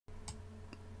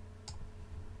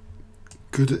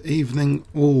Good evening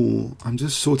all. I'm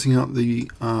just sorting out the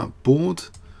board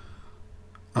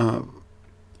for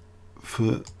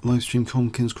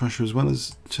livestream.com, Kingscrusher, as well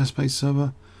as chess-based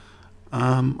server.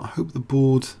 I hope the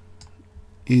board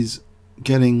is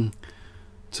getting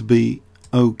to be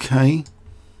okay.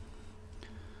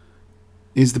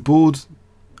 Is the board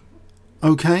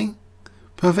okay?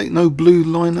 Perfect. No blue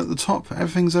line at the top.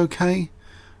 Everything's okay.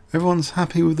 Everyone's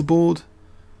happy with the board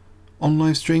on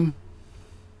livestream.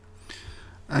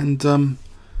 And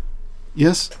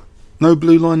yes, no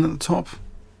blue line at the top.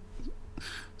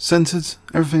 Centered.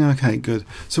 Everything okay. Good.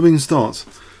 So we can start.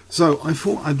 So I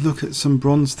thought I'd look at some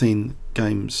Bronstein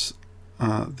games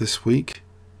this week.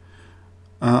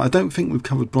 I don't think we've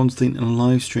covered Bronstein in a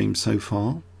live stream so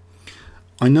far.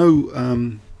 I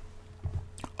know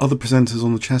other presenters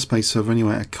on the chess-based server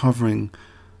anyway are covering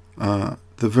the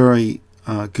very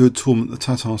good tournament, the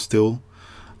Tatar Still,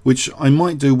 which I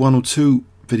might do one or two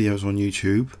videos on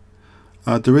YouTube.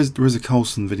 There is a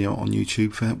Carlson video on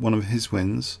YouTube for one of his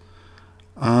wins.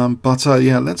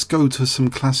 Yeah, let's go to some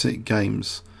classic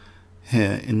games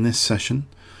here in this session.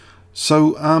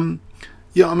 So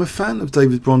yeah, I'm a fan of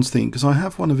David Bronstein because I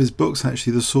have one of his books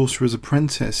actually, The Sorcerer's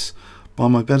Apprentice, by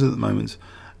my bed at the moment.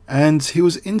 And he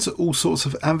was into all sorts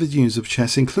of avenues of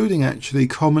chess, including actually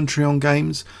commentary on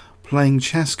games, playing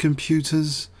chess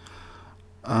computers,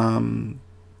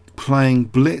 playing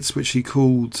Blitz, which he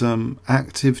called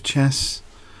active chess.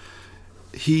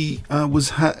 He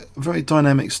was a very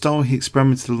dynamic style. He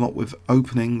experimented a lot with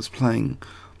openings, playing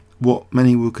what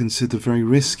many will consider very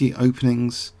risky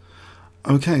openings.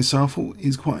 Okay, so I thought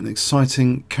he's quite an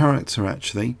exciting character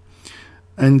actually.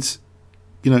 And,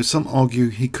 you know, some argue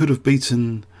he could have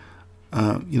beaten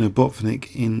you know,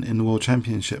 Botvinnik in the World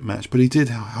Championship match, but he did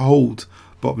hold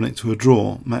Botvinnik to a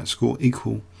draw, match score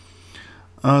equal.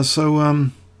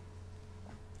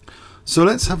 So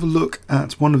let's have a look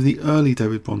at one of the early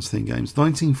David Bronstein games,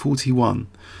 1941,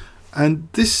 and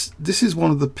this is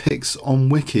one of the picks on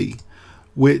Wiki,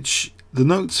 which the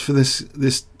notes for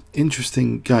this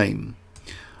interesting game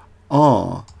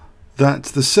are that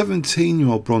the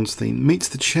 17-year-old Bronstein meets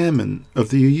the chairman of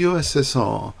the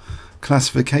USSR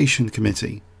Classification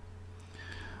Committee,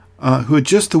 who had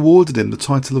just awarded him the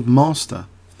title of Master.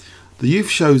 The youth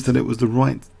shows that it was the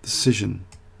right decision.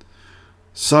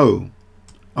 So,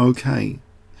 okay,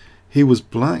 he was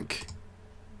black.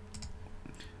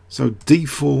 So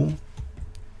d4,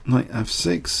 knight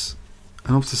f6,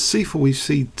 and after c4 we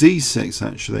see d6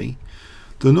 actually.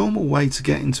 The normal way to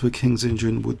get into a king's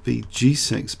engine would be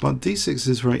g6, but d6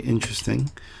 is very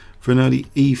interesting for an early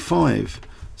e5.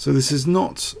 So this is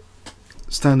not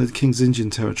standard king's engine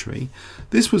territory.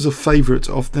 This was a favourite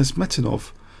of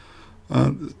Nesmetinov,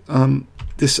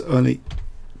 this early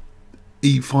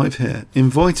e5 here,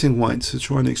 inviting white to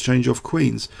try and exchange off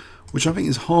queens, which I think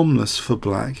is harmless for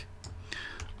black.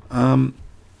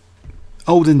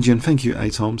 Old Indian, thank you,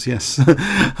 Atoms, yes.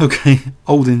 Okay,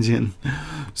 old Indian.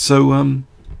 So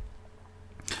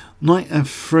knight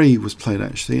f3 was played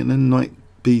actually, and then knight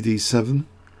bd7,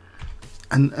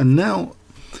 and now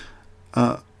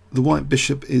the white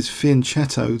bishop is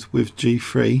fianchettoed with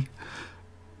g3.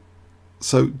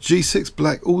 So g6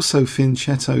 black also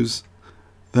fianchettos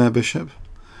their bishop.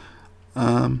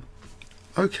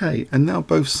 Okay, and now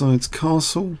both sides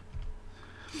castle.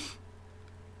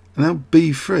 And now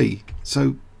b3.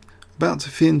 So about to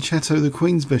fianchetto the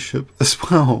queen's bishop as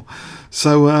well.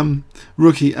 So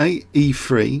rook e8,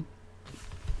 e3,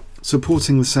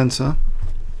 supporting the centre.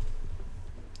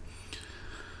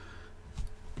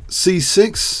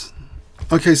 c6.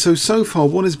 Okay, so far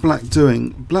what is black doing?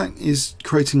 Black is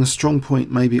creating a strong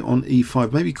point maybe on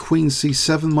e5. Maybe queen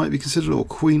c7 might be considered, or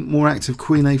queen, more active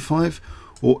queen a5,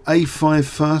 or a5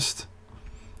 first,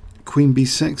 queen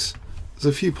b6. There's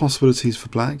a few possibilities for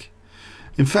black.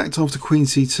 In fact, after queen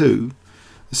c2,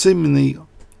 a seemingly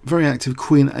very active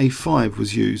queen a5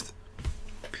 was used.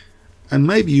 And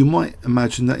maybe you might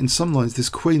imagine that in some lines this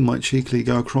queen might cheekily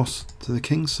go across to the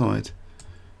king's side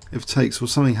if takes, or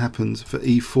something happens for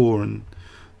e4 and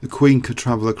the queen could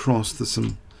travel across to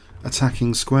some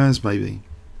attacking squares maybe.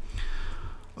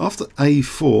 After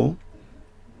a4,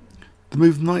 the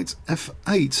move knight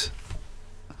f8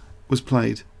 was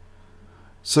played.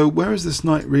 So where is this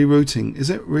knight rerouting? Is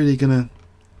it really gonna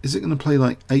play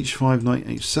like h5, knight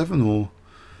h7, or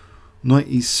knight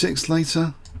e6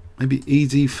 later? Maybe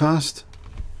ed first.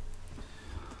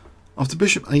 After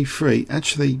bishop a3,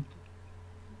 actually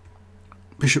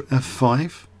bishop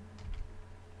f5.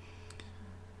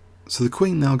 So the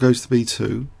queen now goes to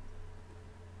b2.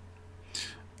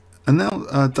 And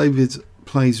now David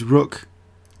plays rook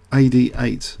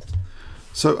ad8.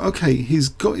 So okay, he's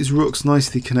got his rooks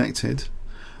nicely connected.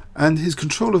 And his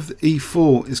control of the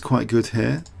e4 is quite good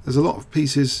here. There's a lot of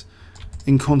pieces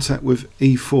in contact with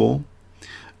e4,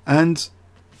 and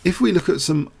if we look at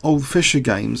some old Fischer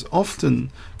games,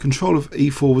 often control of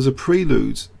e4 was a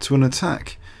prelude to an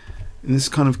attack in this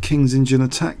kind of King's Indian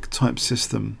attack type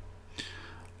system.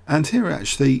 And here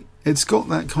actually it's got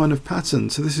that kind of pattern.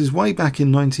 So this is way back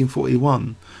in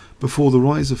 1941, before the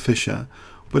rise of Fischer,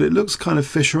 but it looks kind of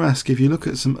Fischer-esque if you look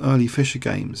at some early Fischer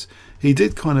games. He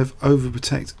did kind of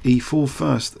overprotect e4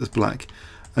 first as black,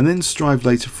 and then strive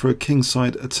later for a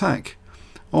kingside attack,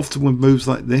 often with moves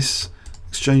like this: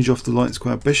 exchange off the light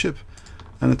square bishop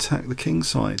and attack the king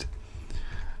side.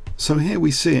 So here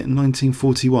we see it in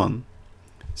 1941,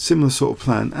 similar sort of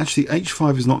plan. Actually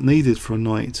h5 is not needed for a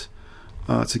knight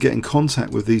to get in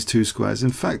contact with these two squares. In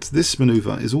fact, this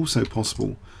maneuver is also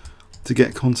possible to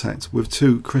get contact with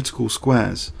two critical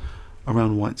squares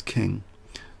around white's king.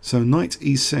 So knight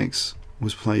e6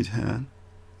 was played here,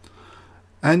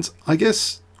 and I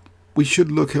guess we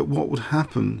should look at what would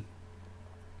happen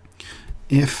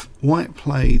if white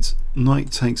played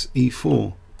knight takes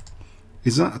e4.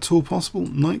 Is that at all possible?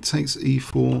 Knight takes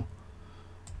e4,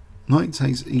 knight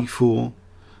takes e4.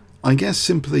 I guess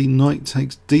simply knight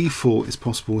takes d4 is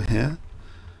possible here.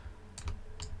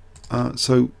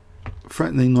 So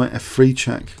threatening knight f3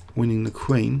 check, winning the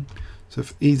queen. So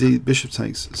if ed, bishop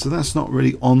takes. So that's not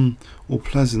really on or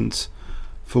pleasant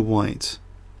for white.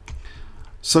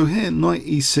 So here knight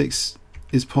e6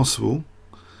 is possible.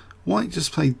 White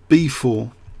just played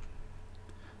b4.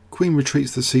 Queen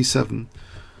retreats to c7.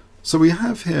 So we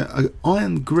have here an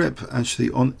iron grip actually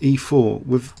on e4,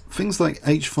 with things like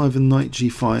h5 and knight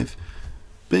g5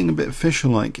 being a bit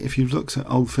Fischer-like. If you've looked at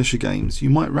old Fischer games,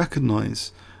 you might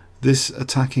recognise this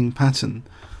attacking pattern.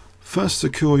 First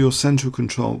secure your central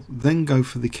control, then go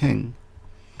for the king.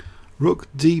 Rook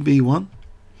db1.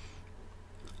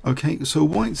 Okay, so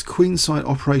white's queenside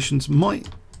operations might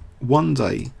one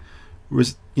day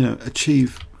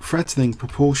achieve threatening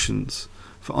proportions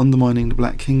for undermining the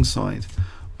black king side,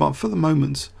 but for the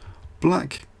moment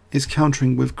black is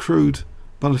countering with crude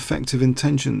but effective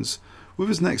intentions. With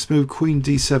his next move, queen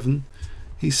d7,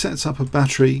 he sets up a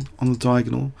battery on the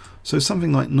diagonal, so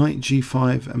something like knight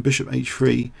g5 and bishop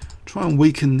h3 try and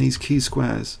weaken these key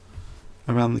squares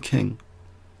around the king.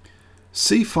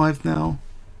 c5 now,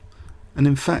 and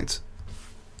in fact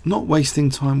not wasting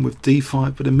time with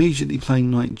d5 but immediately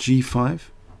playing knight g5.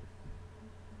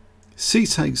 C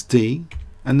takes d,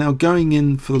 and now going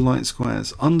in for the light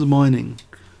squares, undermining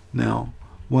now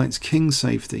white's king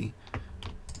safety.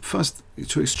 First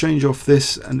to exchange off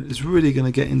this, and it's really going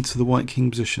to get into the white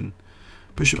king position.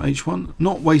 Bishop h1,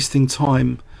 not wasting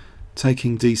time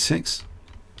taking d6.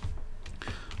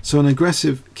 So an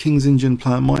aggressive King's Indian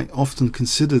player might often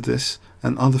consider this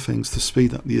and other things to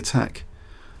speed up the attack.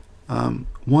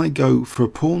 Why go for a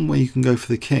pawn where you can go for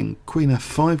the king? Queen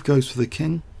f5 goes for the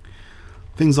king.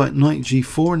 Things like knight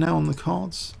g4 are now on the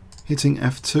cards, hitting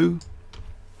f2.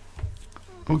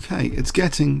 Okay, it's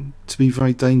getting to be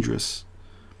very dangerous.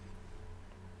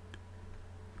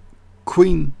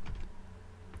 Knight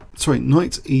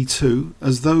e2,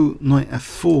 as though knight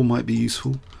f4 might be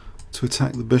useful to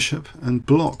attack the bishop and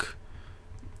block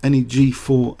any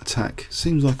g4 attack.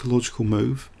 Seems like a logical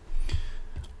move.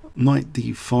 Knight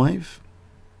d5.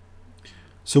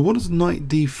 So what does knight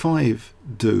d5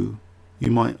 do,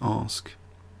 you might ask?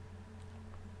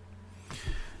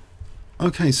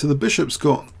 Okay, so the bishop's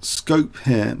got scope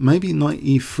here. Maybe knight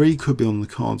e3 could be on the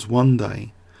cards one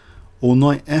day, or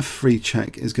knight f3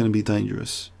 check is going to be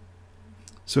dangerous.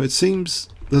 So it seems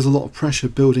there's a lot of pressure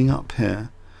building up here.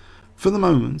 For the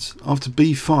moment, after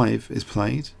b5 is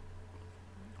played,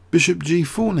 bishop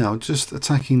g4 now, just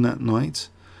attacking that knight.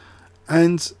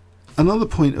 And another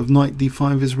point of knight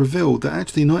d5 is revealed, that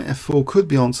actually knight f4 could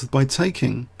be answered by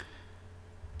taking.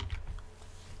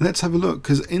 Let's have a look,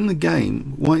 because in the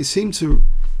game, white seemed to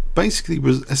basically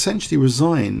essentially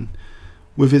resign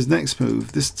with his next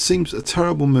move. This seems a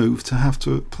terrible move to have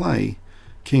to play,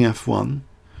 king f1.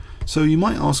 So you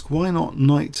might ask, why not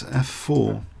knight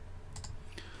f4?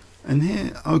 And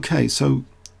here, okay, so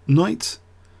knight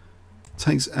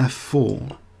takes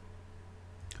f4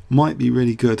 might be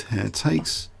really good here.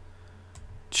 Takes,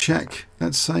 check,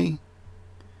 let's say,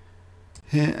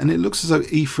 here, and it looks as though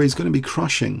e3 is going to be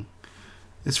crushing.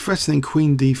 It's threatening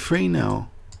queen d3 now.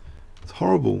 It's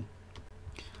horrible.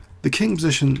 The king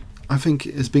position, I think,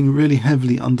 is being really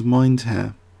heavily undermined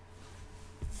here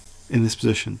in this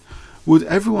position. Would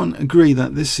everyone agree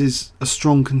that this is a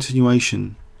strong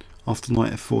continuation after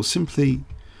knight f4? Simply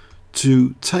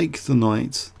to take the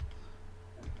knight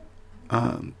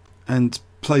and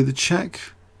play the check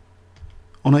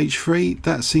on h3,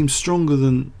 that seems stronger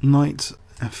than knight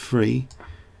f3.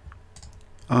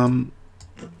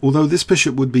 Although this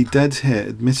bishop would be dead here,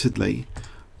 admittedly,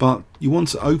 but you want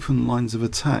to open lines of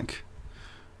attack.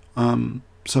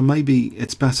 So maybe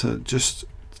it's better just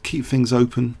keep things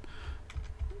open.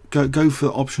 Go for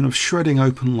the option of shredding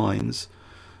open lines.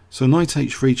 So knight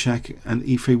h3 check and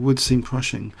e3 would seem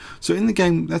crushing. So in the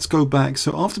game, let's go back.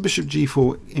 So after bishop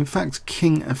g4, in fact,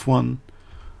 king f1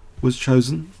 was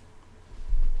chosen.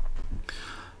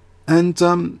 And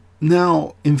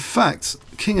now, in fact,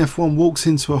 king f1 walks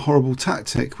into a horrible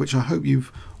tactic, which I hope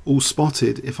you've all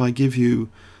spotted. If I give you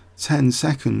 10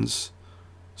 seconds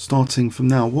starting from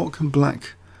now, what can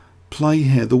black play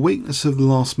here? The weakness of the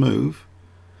last move.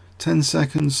 10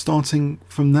 seconds starting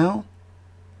from now.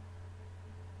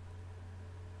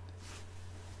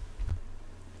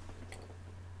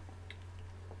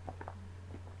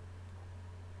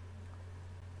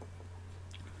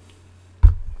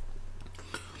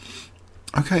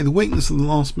 Okay, the weakness of the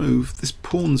last move, this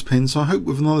pawn's pinned, so I hope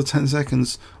with another 10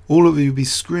 seconds all of you will be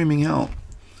screaming out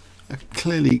a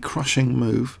clearly crushing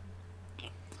move.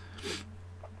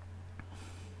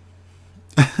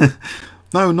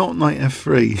 No, not knight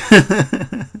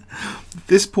f3.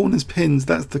 This pawn is pinned,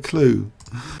 that's the clue.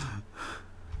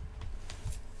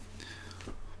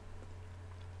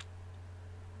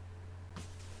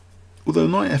 Although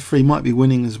knight f3 might be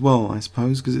winning as well, I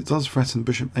suppose, because it does threaten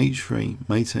bishop h3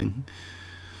 mating.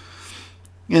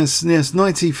 Yes,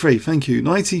 knight e3, thank you.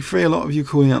 Knight e3, a lot of you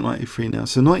calling out knight e3 now.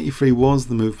 So knight e3 was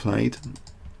the move played.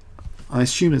 I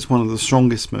assume it's one of the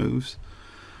strongest moves.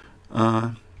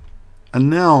 And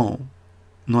now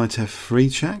knight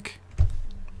f3 check.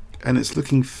 And it's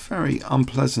looking very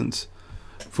unpleasant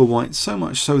for white, so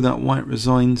much so that white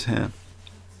resigned here.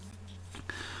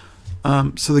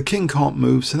 So the king can't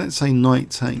move, so let's say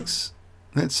knight takes.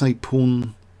 Let's say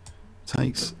pawn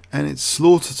takes. And it's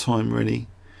slaughter time, really.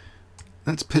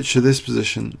 Let's picture this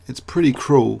position. It's pretty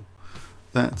cruel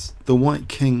that the white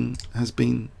king has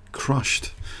been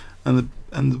crushed and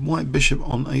the white bishop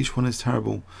on h1 is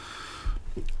terrible.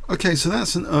 Okay, so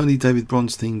that's an early David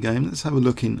Bronstein game. Let's have a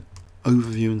look in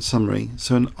overview and summary.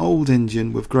 So an old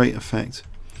Indian with great effect.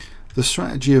 The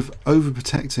strategy of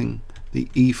overprotecting the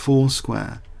e4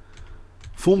 square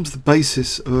forms the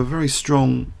basis of a very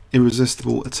strong,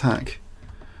 irresistible attack.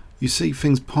 You see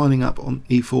things piling up on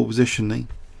e4 positionally.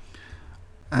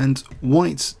 And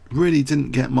white really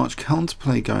didn't get much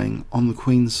counterplay going on the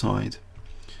queen side.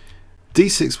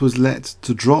 d6 was let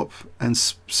to drop and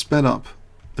sped up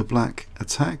the black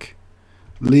attack,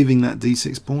 leaving that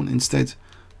d6 pawn, instead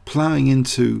ploughing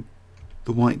into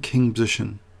the white king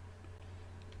position.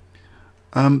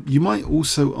 You might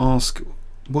also ask,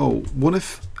 well, what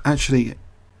if actually,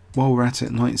 while we're at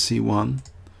it, knight c1,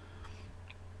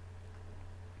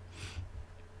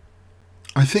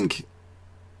 I think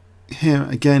here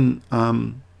again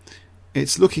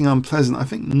it's looking unpleasant. I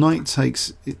think knight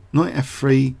takes, knight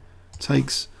f3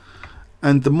 takes,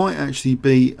 and there might actually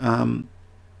be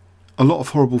a lot of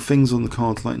horrible things on the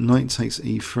card, like knight takes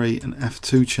e3 and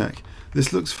f2 check.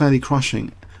 This looks fairly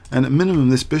crushing, and at minimum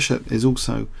this bishop is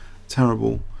also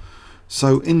terrible.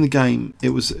 So in the game it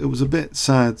was a bit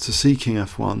sad to see king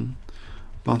f1,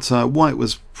 but white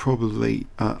was probably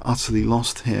utterly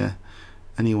lost here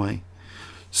anyway.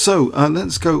 So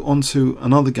let's go on to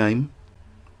another game.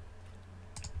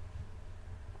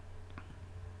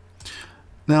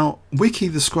 Now, Wiki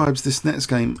describes this next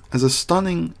game as a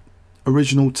stunning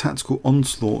original tactical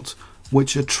onslaught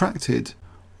which attracted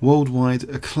worldwide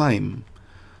acclaim.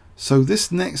 So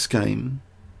this next game,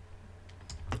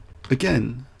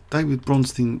 again, David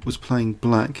Bronstein was playing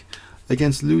black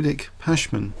against Ludek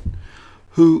Pachman,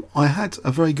 who I had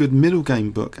a very good middle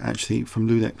game book actually from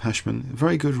Ludek Pachman, a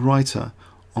very good writer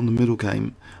on the middle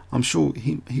game. I'm sure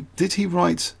did he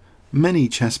write many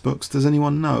chess books? Does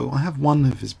anyone know? I have one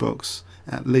of his books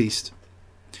at least.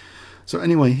 So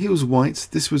anyway, he was white.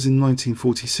 This was in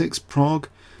 1946, Prague,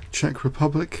 Czech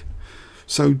Republic.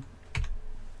 So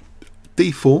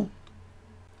d4,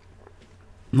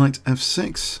 knight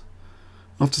f6.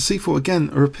 After c4, again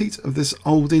a repeat of this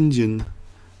old Indian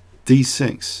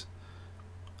d6.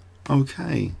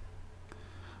 Okay,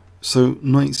 so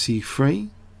knight c3,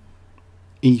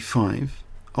 e5,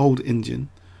 old Indian.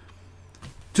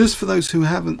 Just for those who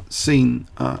haven't seen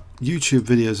YouTube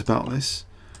videos about this,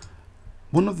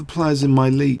 one of the players in my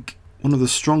league, one of the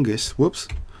strongest, whoops,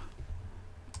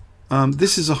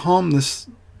 this is a harmless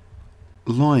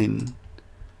line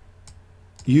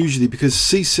usually, because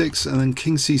c6 and then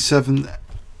king c7,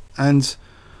 and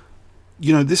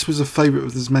you know, this was a favourite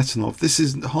of Zmetanov. This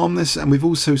is harmless, and we've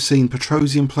also seen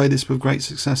Petrosian play this with great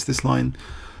success, this line.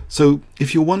 So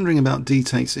if you're wondering about d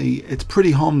takes e, it's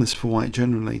pretty harmless for white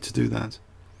generally to do that.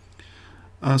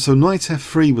 So knight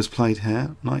f3 was played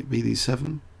here, knight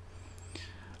bd7.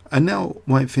 And now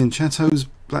white fianchettos,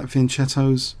 black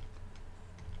fianchettos.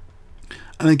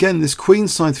 And again, this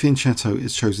queenside fianchetto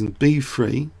is chosen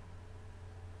b3,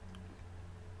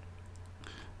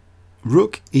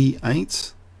 rook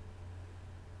e8.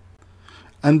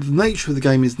 And the nature of the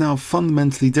game is now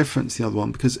fundamentally different to the other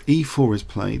one because e4 is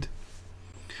played,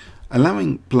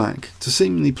 allowing black to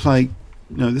seemingly play,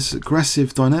 this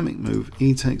aggressive dynamic move,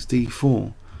 e takes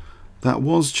d4. That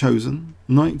was chosen,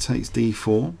 knight takes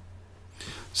d4.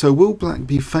 So will black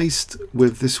be faced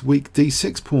with this weak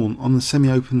d6 pawn on the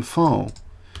semi-open file?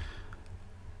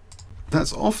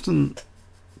 That's often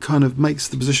kind of makes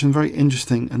the position very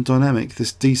interesting and dynamic,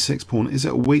 this d6 pawn. Is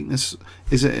it a weakness?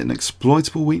 Is it an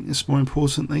exploitable weakness, more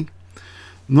importantly?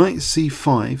 Knight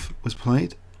c5 was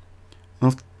played.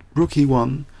 After rook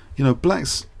e1,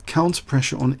 black's counter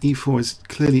pressure on e4 is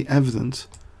clearly evident.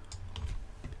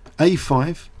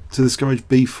 a5 to discourage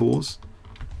b4s.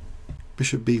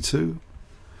 Bishop b2.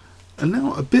 And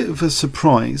now a bit of a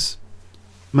surprise,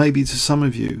 maybe to some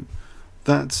of you,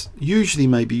 that usually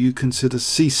maybe you consider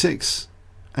c6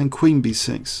 and queen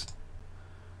b6.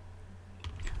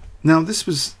 Now this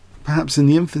was perhaps in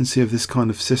the infancy of this kind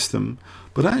of system,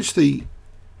 but actually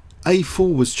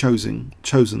a4 was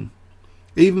chosen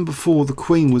even before the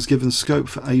queen was given scope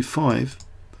for a5.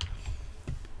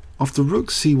 After rook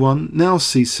c1, now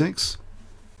c6.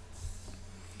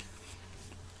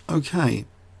 Okay,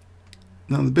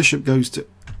 now the bishop goes to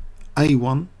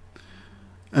a1,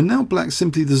 and now black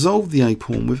simply dissolved the a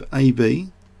pawn with ab,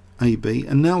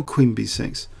 and now queen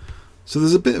b6. So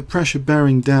there's a bit of pressure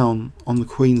bearing down on the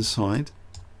queen's side.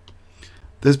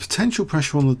 There's potential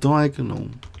pressure on the diagonal.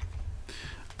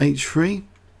 h3.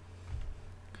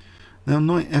 Now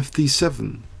knight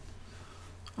fd7.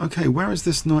 Okay, where is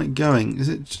this knight going? Is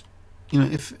it,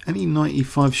 if any knight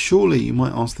e5, surely you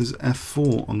might ask there's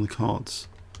f4 on the cards.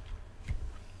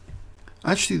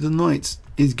 Actually the knight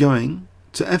is going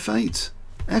to f8.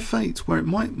 f8, where it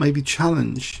might maybe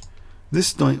challenge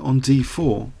this knight on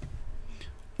d4,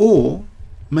 or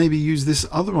maybe use this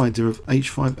other idea of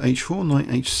h5, h4, knight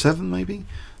h7 maybe.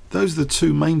 Those are the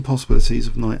two main possibilities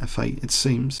of knight f8, it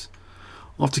seems.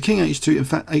 After king h2, in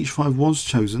fact h5 was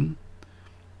chosen.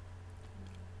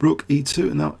 Rook e2,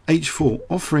 and now h4,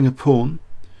 offering a pawn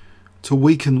to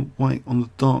weaken white on the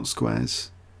dark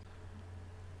squares.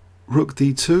 Rook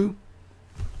d2,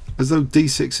 as though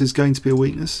d6 is going to be a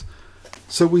weakness.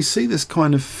 So we see this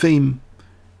kind of theme,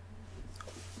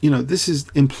 this is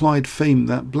implied theme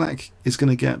that black is going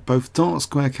to get both dark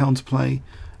square counterplay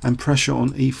and pressure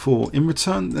on e4. In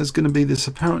return, there's going to be this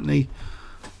apparently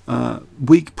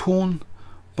weak pawn,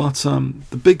 but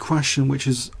the big question, which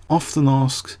is often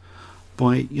asked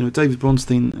by David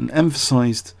Bronstein and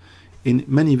emphasized in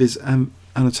many of his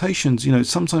annotations,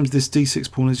 sometimes this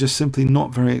d6 pawn is just simply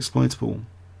not very exploitable.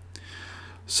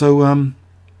 So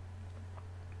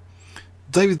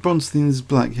David Bronstein is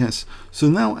black, yes. So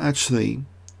now actually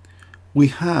we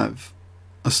have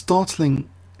a startling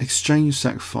exchange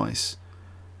sacrifice,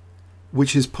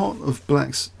 which is part of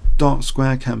black's dark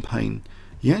square campaign.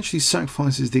 He actually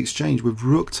sacrifices the exchange with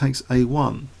rook takes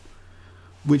a1,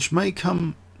 which may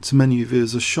come to many of you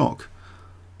as a shock,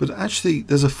 but actually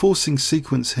there's a forcing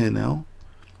sequence here now.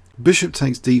 Bishop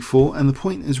takes d4, and the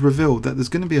point is revealed that there's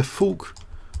going to be a fork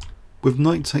with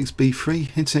knight takes b3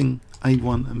 hitting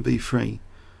a1 and b3.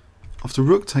 After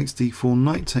rook takes d4,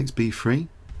 knight takes b3.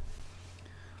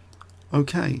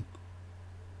 Okay,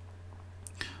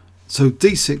 so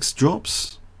d6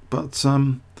 drops, but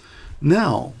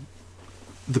now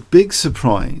the big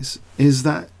surprise is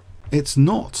that it's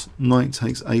not knight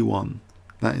takes a1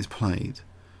 that is played.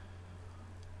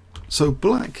 So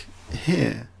black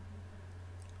here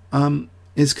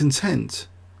is content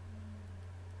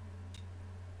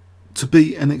to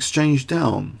be an exchange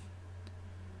down.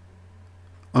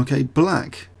 Okay,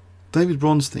 black, David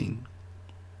Bronstein,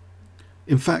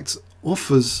 in fact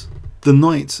offers the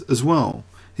knight as well.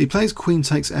 He plays queen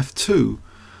takes f2.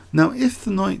 Now if the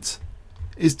knight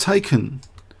is taken,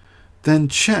 then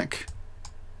check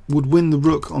would win the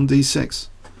rook on d6.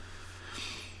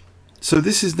 So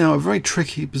this is now a very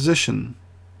tricky position.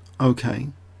 Okay,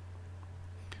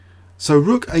 so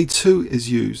rook a2 is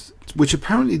used, which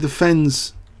apparently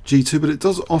defends g2, but it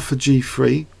does offer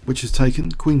g3, which is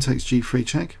taken. Queen takes g3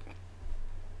 check.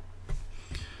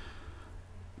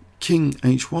 King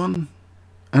h1,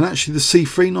 and actually the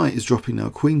c3 knight is dropping now.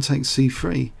 Queen takes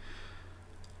c3.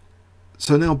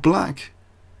 So now black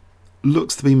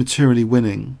looks to be materially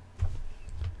winning.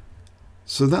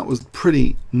 So that was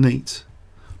pretty neat.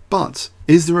 But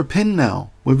is there a pin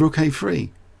now with rook a3?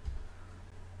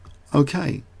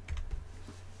 Okay,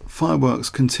 fireworks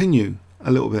continue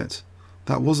a little bit.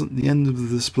 That wasn't the end of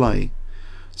the display.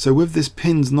 So with this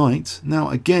pinned knight, now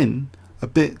again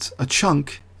a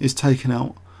chunk is taken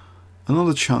out.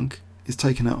 Another chunk is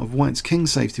taken out of white's king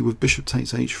safety with bishop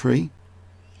takes h3.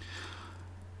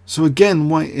 So again,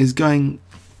 white is going,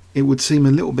 it would seem,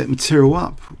 a little bit material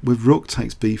up with rook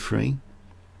takes b3.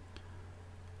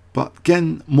 But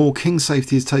again, more king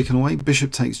safety is taken away.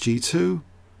 Bishop takes g2.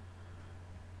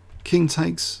 King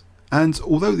takes. And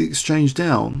although the exchange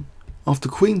down, after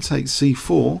queen takes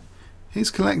c4, he's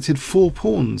collected 4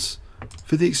 pawns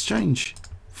for the exchange.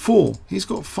 4. He's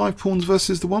got 5 pawns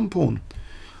versus the 1 pawn.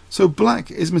 So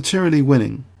black is materially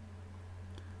winning.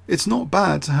 It's not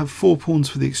bad to have 4 pawns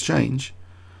for the exchange.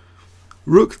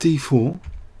 Rook d4.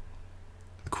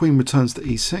 The queen returns to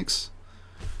e6.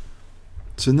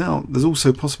 So now there's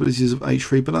also possibilities of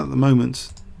h3, but at the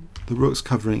moment the rook's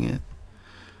covering it.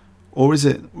 Or is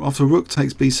it, after rook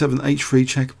takes b7, h3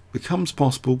 check becomes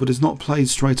possible, but is not played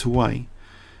straight away.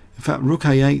 In fact, rook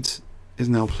a8 is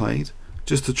now played,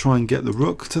 just to try and get the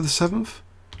rook to the 7th.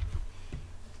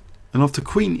 And after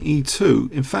queen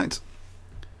e2, in fact,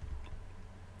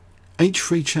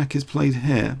 h3 check is played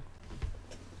here.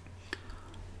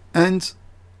 And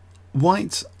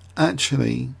white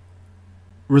actually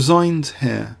resigned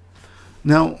here.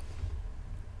 Now,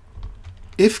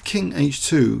 if king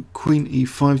h2, queen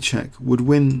e5 check would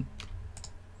win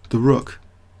the rook,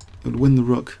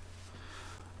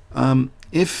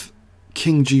 if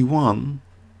king g1,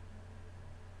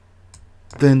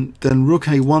 then rook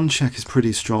a1 check is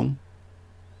pretty strong.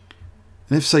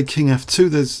 And if, say, king f2,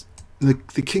 there's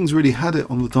the king's really had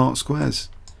it on the dark squares.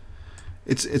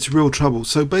 It's real trouble.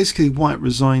 So basically white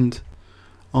resigned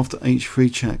after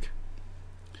h3 check.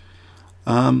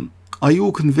 Are you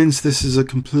all convinced this is a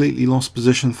completely lost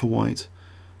position for white,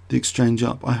 the exchange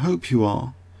up? I hope you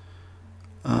are.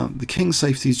 The king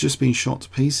safety has just been shot to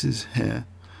pieces here,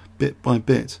 bit by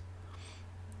bit.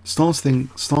 Starting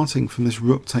from this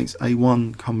rook takes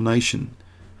a1 combination.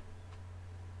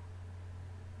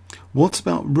 What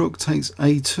about rook takes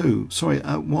a2? Sorry,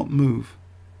 at what move?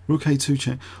 Rook a2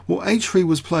 check. Well, h3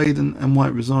 was played and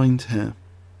white resigned here.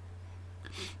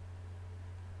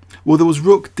 Well, there was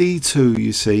rook d2,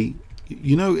 you see.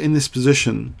 You know, in this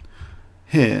position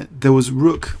here, there was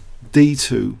rook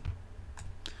d2.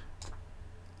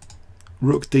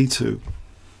 Rook d2.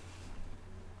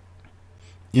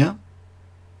 Yeah?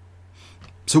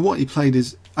 So what he played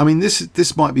is, I mean,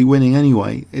 this might be winning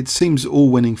anyway. It seems all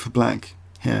winning for black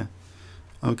here.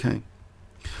 Okay.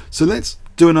 So let's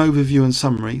do an overview and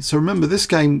summary. So remember, this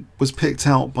game was picked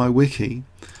out by Wiki.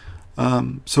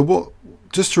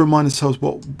 Just to remind ourselves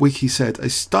what Wiki said, a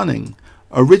stunning,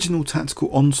 original tactical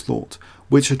onslaught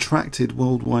which attracted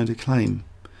worldwide acclaim.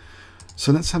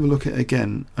 So let's have a look at it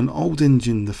again. An old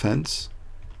Indian defense.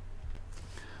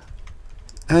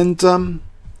 And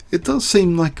it does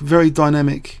seem like very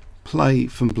dynamic play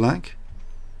from black.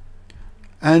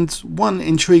 And one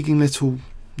intriguing little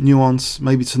nuance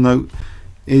maybe to note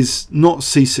is not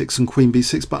c6 and queen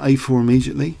b6 but a4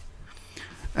 immediately.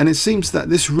 And it seems that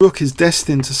this rook is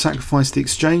destined to sacrifice the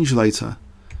exchange later.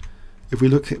 If we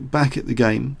look back at the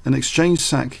game, an exchange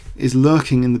sack is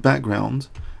lurking in the background.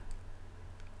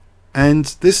 And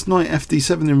this knight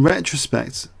fd7 in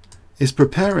retrospect is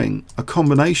preparing a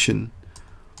combination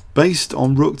based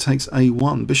on rook takes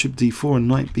a1, bishop d4 and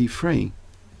knight b3.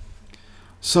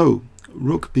 So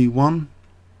rook b1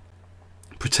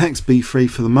 protects b3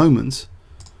 for the moment.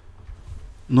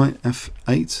 Knight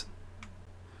f8.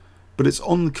 But it's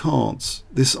on the cards,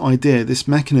 this idea, this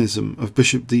mechanism of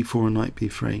bishop d4 and knight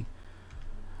b3.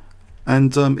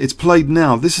 And it's played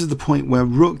now. This is the point where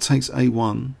rook takes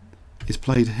a1 is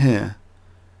played here.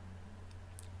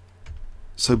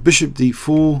 So bishop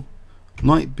d4,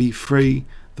 knight b3,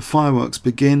 the fireworks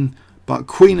begin, but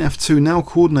queen f2 now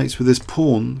coordinates with this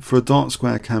pawn for a dark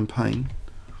square campaign.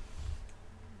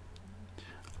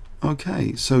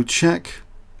 Okay, so check,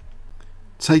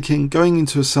 taking, going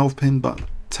into a self pin, but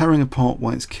tearing apart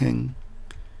white's king.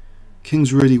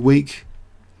 King's really weak.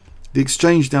 The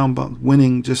exchange down, but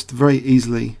winning just very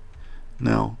easily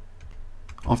now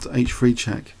after h3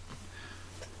 check.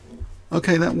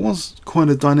 Okay, that was quite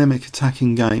a dynamic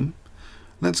attacking game.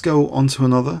 Let's go on to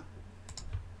another.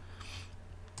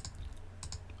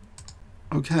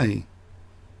 Okay.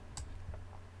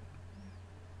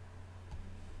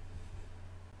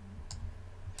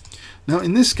 Now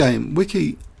in this game,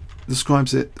 Wiki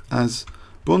describes it as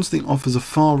Bronstein offers a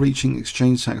far-reaching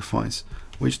exchange sacrifice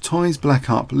which ties black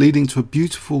up, leading to a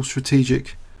beautiful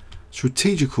strategical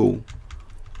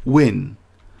win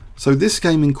So this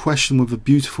game in question with a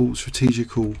beautiful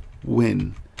strategical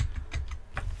win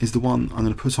is the one I'm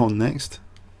going to put on next.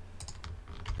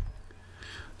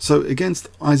 So against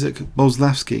Isaac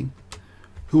Boleslavsky,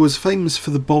 who was famous for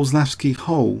the Boleslavsky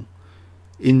hole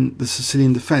in the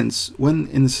Sicilian defence. When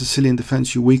in the Sicilian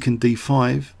defence you weaken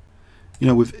d5, you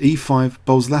know, with e5,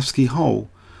 Boleslavsky hole.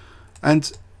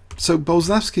 And so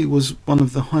Boleslavsky was one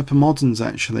of the hypermoderns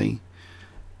actually,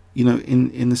 you know,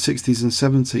 in the 60s and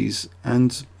 70s.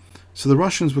 And so the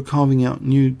Russians were carving out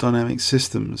new dynamic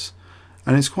systems.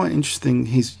 And it's quite interesting,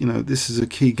 you know, this is a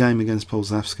key game against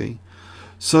Boleslavsky.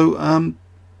 So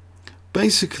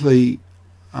basically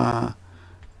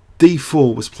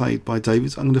d4 was played by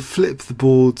David. I'm going to flip the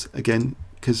board again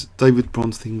because David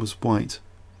Bronstein was white.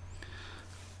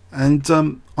 And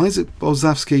Isaac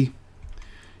Boleslavsky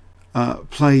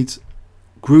played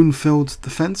Grunfeld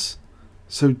defense,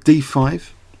 so d5.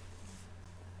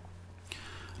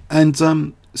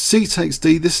 And c takes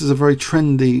d, this is a very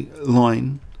trendy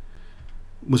line,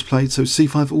 was played. So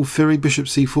c5, all theory, bishop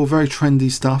c4, very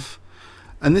trendy stuff.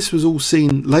 And this was all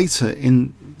seen later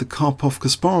in the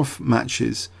Karpov-Kasparov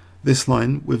matches, this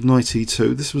line with knight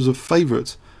e2. This was a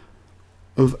favourite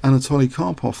of Anatoly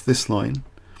Karpov, this line.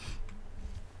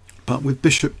 But with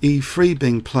bishop e3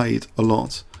 being played a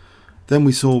lot, then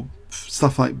we saw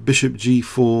stuff like bishop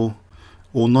g4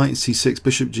 or knight c6,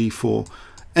 bishop g4.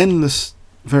 Endless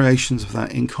variations of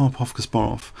that in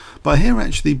Karpov-Kasparov. But here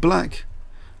actually black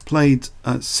played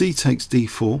c takes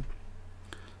d4,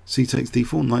 c takes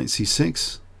d4, knight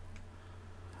c6.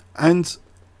 And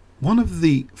one of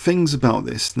the things about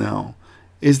this now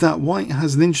is that white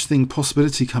has an interesting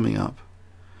possibility coming up,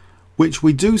 which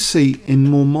we do see in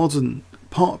more modern,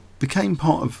 became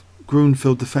part of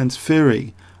Grunfeld defense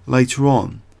theory later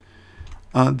on.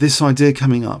 This idea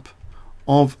coming up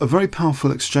of a very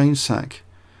powerful exchange sack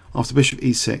after bishop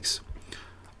e6,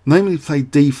 namely played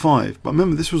d5. But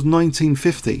remember, this was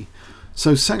 1950,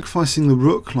 so sacrificing the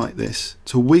rook like this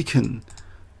to weaken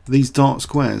these dark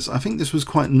squares, I think this was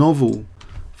quite novel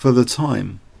for the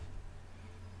time.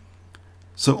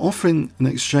 So offering an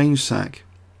exchange sack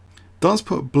does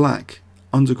put black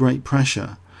under great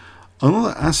pressure.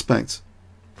 Another aspect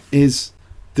is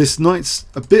this knight's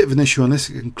a bit of an issue unless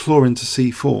it can claw into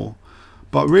c4,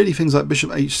 but really things like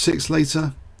bishop h6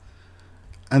 later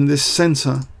and this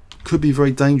centre could be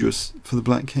very dangerous for the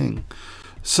black king.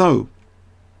 So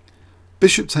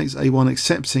bishop takes a1,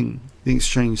 accepting the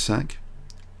exchange sack.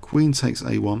 Queen takes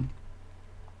a1.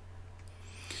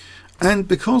 And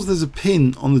because there's a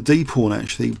pin on the d pawn,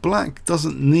 actually, black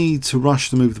doesn't need to rush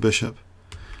to move the bishop.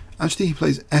 Actually, he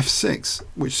plays f6,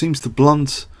 which seems to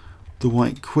blunt the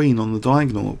white queen on the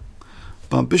diagonal.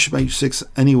 But bishop h6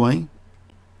 anyway.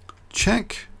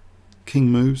 Check. King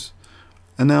moves.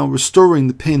 And now restoring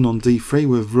the pin on d3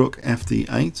 with rook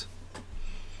fd8.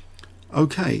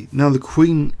 Okay, now the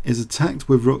queen is attacked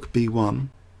with rook b1.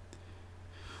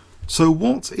 So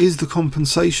what is the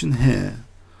compensation here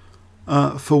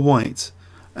for white?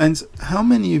 And how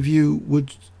many of you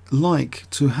would like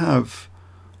to have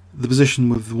the position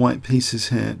with the white pieces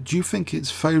here? Do you think it's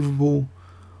favourable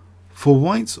for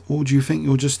white, or do you think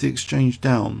you're just the exchange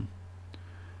down?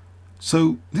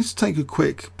 So let's take a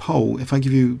quick poll. If I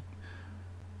give you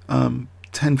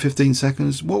 10-15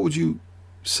 seconds, what would you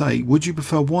say? Would you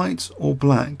prefer white or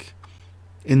black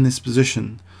in this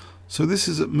position? So this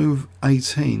is at move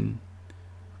 18.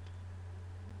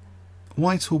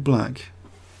 White or black?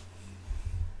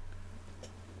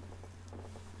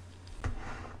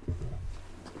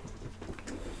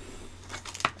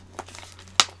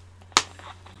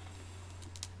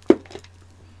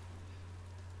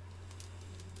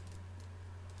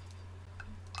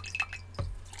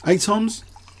 Atoms?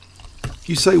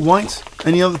 You say white?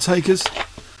 Any other takers?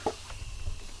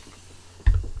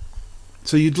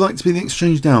 So you'd like to be the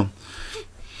exchange down.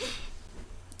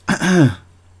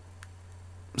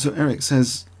 So Eric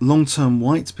says long-term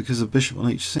white because of bishop on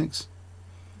h6.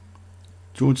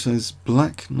 George says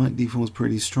black, knight d4 is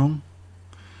pretty strong.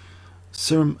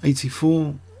 Serum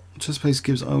 84, chess pace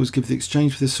gives, I always give the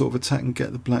exchange for this sort of attack and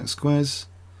get the black squares.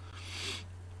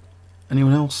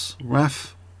 Anyone else?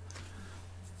 Raf?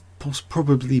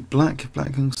 Probably black, if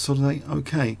black can consolidate.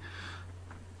 Okay.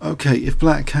 Okay, if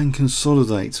black can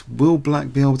consolidate, will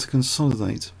black be able to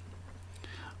consolidate?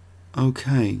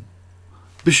 Okay.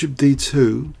 Bishop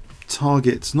d2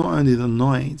 targets not only the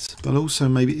knight, but also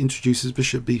maybe introduces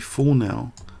bishop b4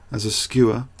 now as a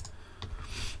skewer.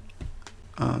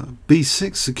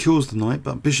 b6 secures the knight,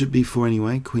 but bishop b4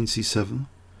 anyway, queen c7.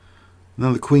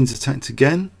 Now the queen's attacked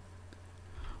again.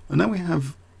 And now we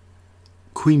have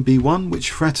queen b1,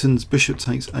 which threatens bishop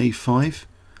takes a5.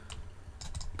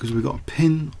 because we've got a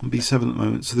pin on b7 at the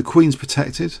moment, so the queen's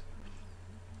protected.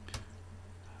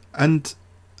 And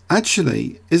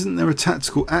actually, isn't there a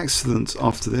tactical accident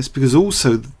after this, because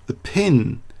also the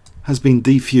pin has been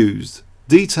defused.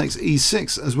 D takes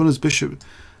e6 as well as bishop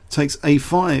takes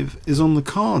a5 is on the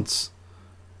cards.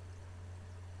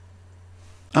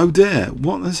 Oh dear,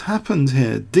 what has happened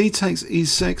here? D takes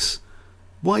e6,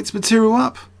 white's material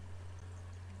up.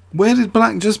 Where did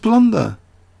black just blunder?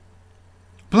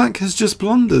 Black has just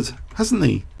blundered, hasn't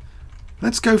he?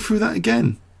 Let's go through that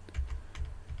again.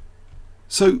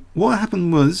 So what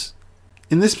happened was,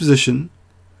 in this position,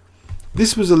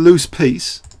 this was a loose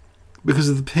piece because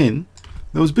of the pin.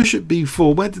 There was bishop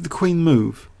b4. Where did the queen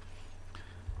move?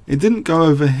 It didn't go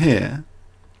over here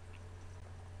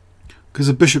because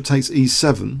the bishop takes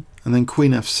e7 and then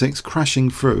queen f6 crashing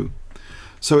through.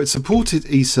 So it supported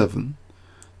e7.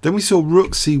 Then we saw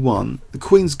rook c1. The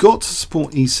queen's got to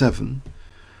support e7.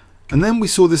 And then we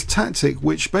saw this tactic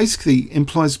which basically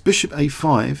implies bishop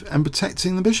a5 and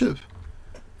protecting the bishop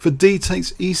for d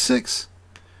takes e6.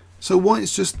 So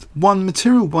white's just won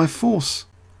material by force.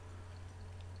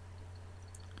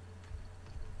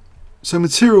 So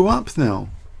material up now.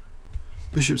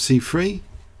 Bishop c3.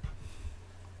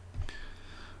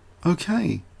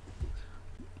 Okay.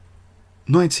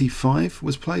 Knight e5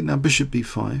 was played. Now bishop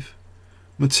b5.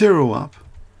 Material up.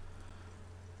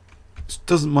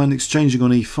 Doesn't mind exchanging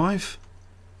on e5.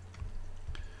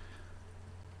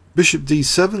 Bishop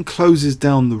d7 closes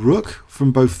down the rook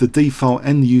from both the d file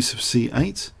and the use of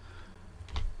c8.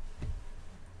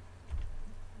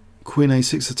 Queen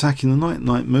a6 attacking the knight.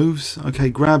 Knight moves. Okay,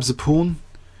 grabs a pawn.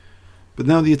 But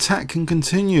now the attack can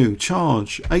continue.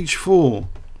 Charge. h4.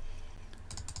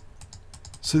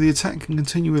 So the attack can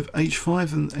continue with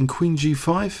h5 and queen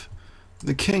g5.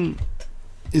 The king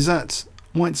is at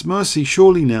white's mercy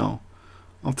surely now.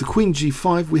 After queen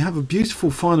g5 we have a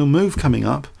beautiful final move coming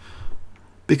up,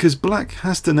 because black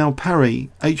has to now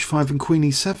parry h5 and queen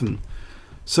e7.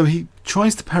 So he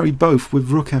tries to parry both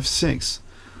with rook f6.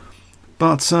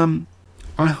 But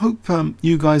I hope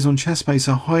you guys on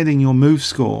ChessBase are hiding your move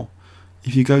score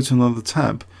if you go to another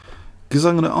tab, because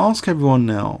I'm going to ask everyone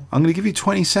now. I'm going to give you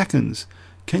 20 seconds.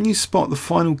 Can you spot the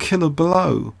final killer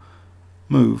below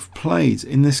move played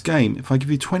in this game if I give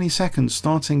you 20 seconds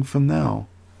starting from now?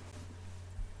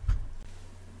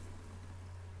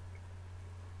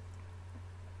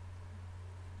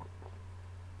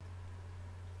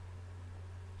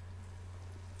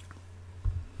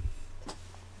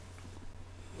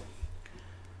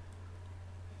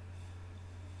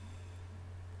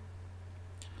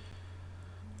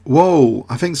 Whoa,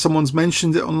 I think someone's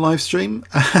mentioned it on live stream.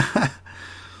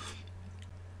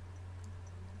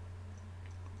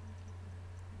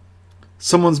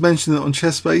 Someone's mentioned it on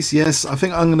ChessBase. Yes, I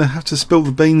think I'm going to have to spill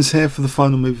the beans here for the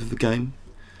final move of the game.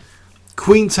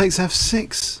 Queen takes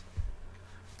f6.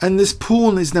 And this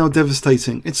pawn is now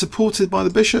devastating. It's supported by the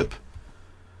bishop.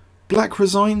 Black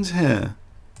resigns here.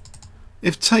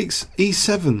 If takes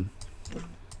e7.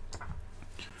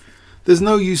 There's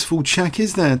no useful check,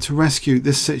 is there, to rescue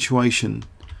this situation?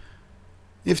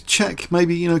 If check,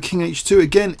 maybe, you know, king h2.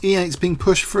 Again, e8's being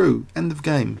pushed through. End of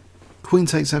game. Queen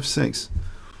takes f6.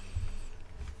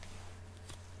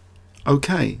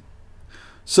 Okay.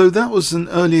 So that was an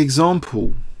early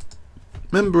example.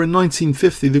 Remember, in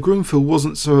 1950, the Greenfield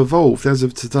wasn't so evolved as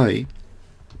of today.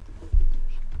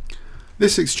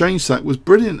 This exchange sack was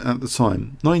brilliant at the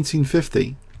time,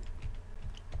 1950.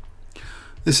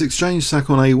 This exchange sack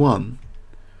on a1,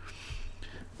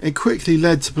 it quickly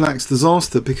led to black's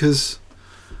disaster, because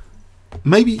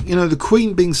maybe, you know, the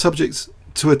queen being subject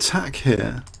to attack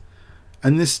here,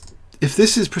 and this, if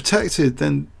this is protected,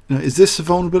 then, you know, is this a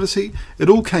vulnerability? It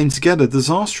all came together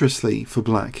disastrously for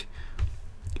black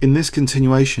in this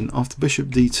continuation after bishop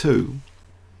d2.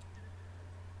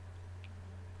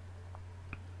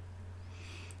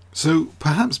 So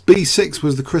perhaps b6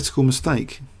 was the critical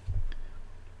mistake.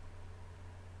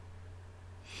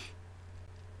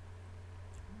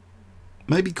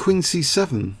 Maybe queen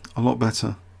c7 a lot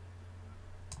better.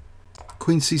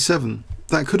 Queen c7.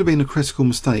 That could have been a critical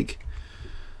mistake.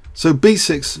 So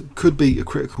b6 could be a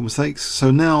critical mistake.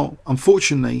 So now,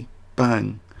 unfortunately,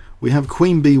 bang, we have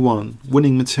queen b1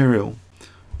 winning material.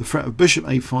 The threat of bishop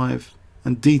a5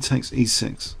 and d takes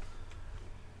e6.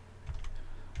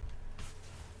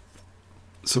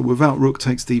 So without rook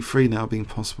takes d3 now being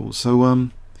possible. So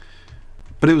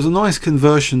but it was a nice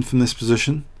conversion from this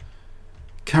position.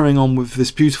 Carrying on with this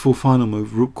beautiful final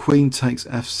move, rook queen takes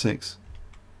f6.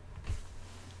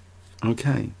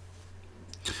 Okay,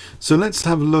 so let's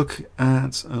have a look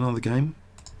at another game.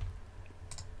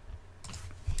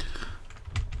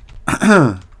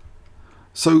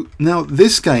 So now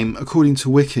this game, according to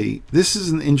Wiki, this is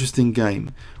an interesting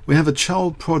game. We have a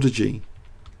child prodigy,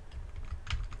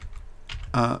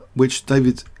 which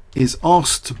David is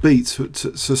asked to beat,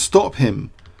 to stop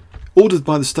him, ordered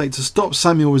by the state to stop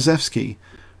Samuel Reshevsky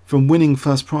from winning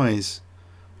first prize,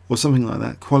 or something like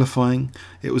that, qualifying.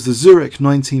 It was the Zurich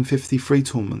 1953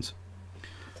 tournament.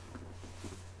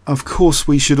 Of course,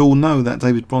 we should all know that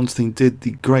David Bronstein did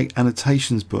the great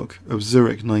annotations book of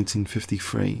Zurich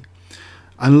 1953.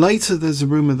 And later there's a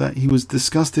rumour that he was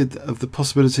disgusted of the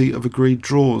possibility of agreed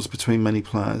draws between many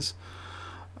players.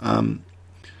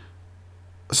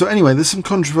 So anyway, there's some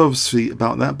controversy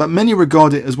about that, but many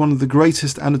regard it as one of the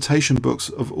greatest annotation books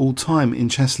of all time in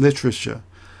chess literature.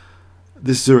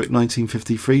 This Zurich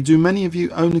 1953. Do many of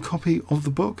you own a copy of the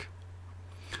book?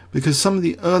 Because some of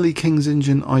the early King's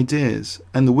Engine ideas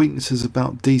and the weaknesses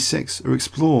about D6 are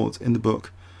explored in the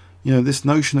book. You know, this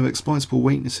notion of exploitable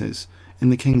weaknesses in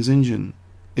the King's Engine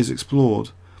is explored.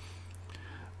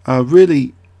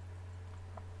 Really,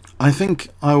 I think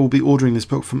I will be ordering this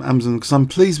book from Amazon because I'm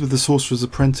pleased with The Sorcerer's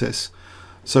Apprentice,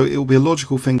 so it will be a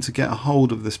logical thing to get a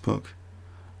hold of this book.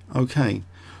 Okay,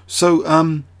 so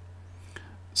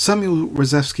Samuel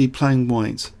Reshevsky playing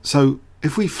white. So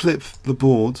if we flip the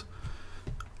board,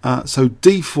 so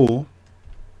D4,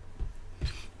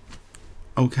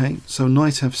 okay, so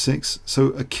knight F6, so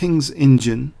a King's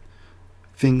Engine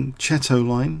thing, Cheto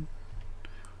line.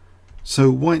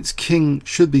 So white's king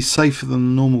should be safer than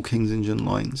the normal King's Engine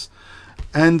lines.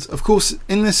 And of course,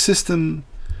 in this system,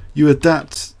 you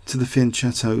adapt to the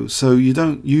fianchetto. So you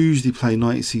don't usually play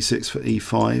knight c6 for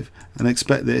e5 and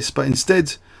expect this, but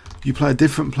instead you play a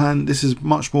different plan. This is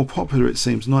much more popular, it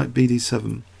seems, knight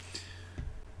bd7.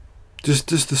 Just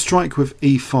to strike with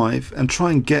e5 and try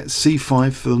and get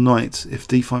c5 for the knight. If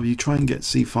d5, you try and get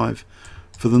c5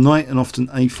 for the knight and often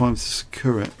a5 to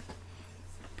secure it.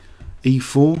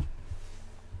 e4.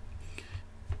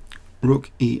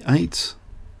 Rook e8,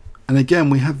 and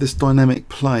again we have this dynamic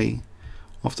play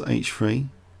after h3,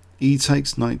 e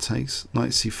takes, knight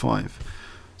c5.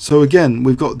 So again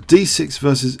we've got d6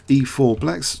 versus e4,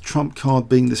 black's trump card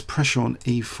being this pressure on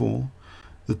e4,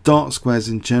 the dark squares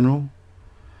in general,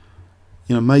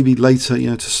 you know, maybe later, you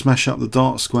know, to smash up the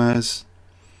dark squares.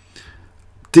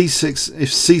 d6,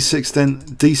 if c6, then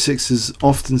d6 is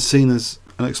often seen as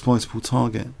an exploitable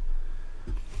target.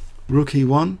 Rook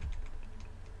e1,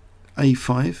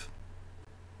 a5,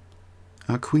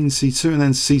 queen c2, and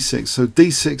then c6. So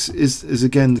d6 is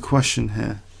again the question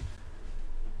here.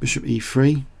 Bishop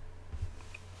e3.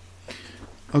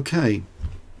 Okay,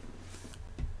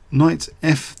 knight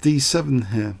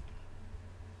fd7 here.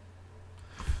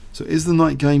 So is the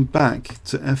knight going back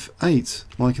to f8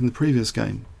 like in the previous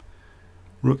game?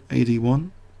 Rook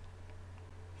ad1.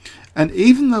 And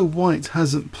even though white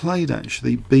hasn't played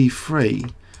actually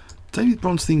b3, David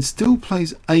Bronstein still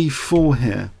plays a4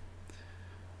 here.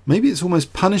 Maybe it's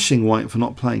almost punishing white for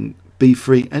not playing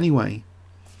b3 anyway,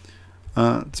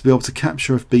 to be able to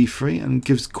capture f b3, and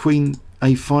gives queen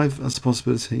a5 as a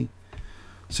possibility.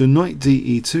 So knight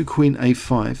de2, queen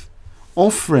a5,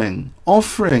 offering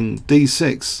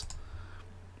d6.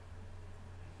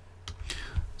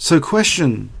 So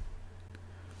question,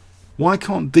 why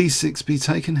can't d6 be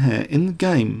taken here? In the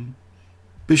game,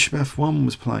 bishop f1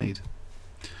 was played.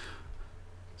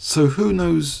 So who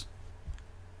knows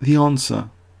the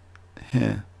answer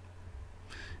here?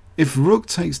 If rook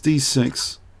takes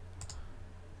d6,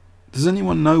 does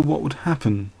anyone know what would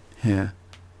happen here?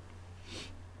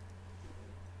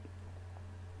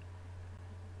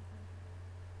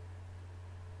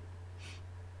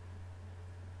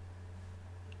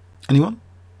 Anyone?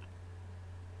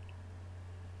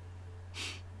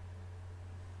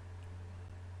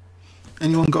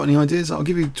 Anyone got any ideas? I'll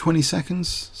give you 20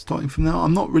 seconds starting from now.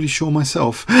 I'm not really sure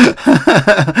myself.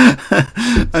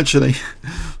 Actually.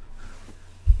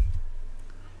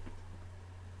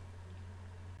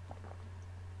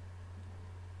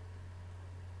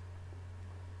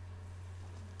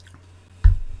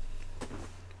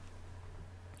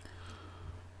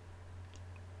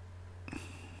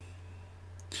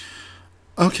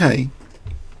 Okay.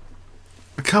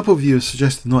 A couple of you have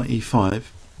suggested knight e5.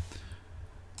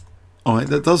 Alright,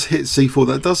 that does hit c4.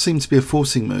 That does seem to be a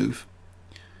forcing move.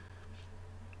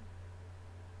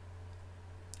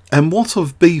 And what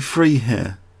of b3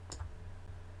 here?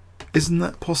 Isn't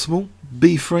that possible?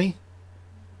 b3?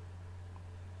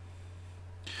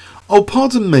 Oh,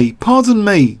 pardon me. Pardon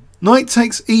me. Knight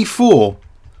takes e4.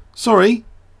 Sorry.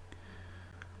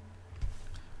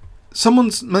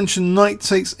 Someone's mentioned knight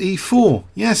takes e4.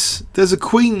 Yes, there's a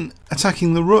queen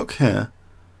attacking the rook here.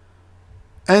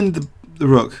 And the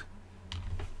rook.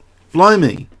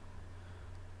 Blimey.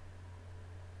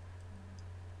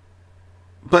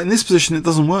 But in this position it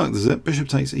doesn't work, does it? Bishop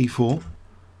takes e4.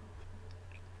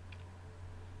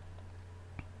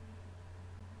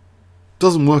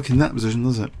 Doesn't work in that position,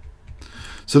 does it?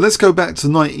 So let's go back to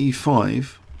knight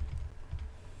e5.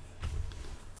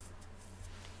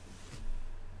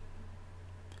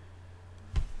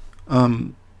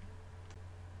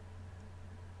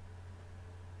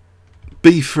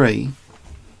 b3.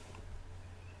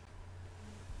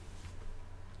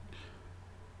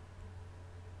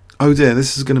 Oh dear,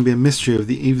 this is going to be a mystery of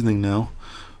the evening now.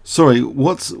 Sorry,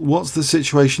 what's the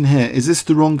situation here? Is this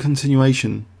the wrong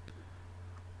continuation?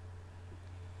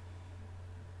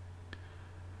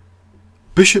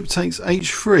 Bishop takes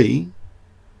h3.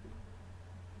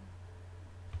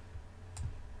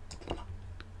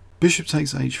 Bishop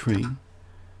takes h3.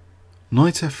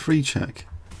 Knight f3 check.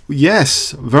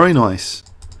 Yes, very nice.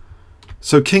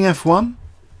 So king f1.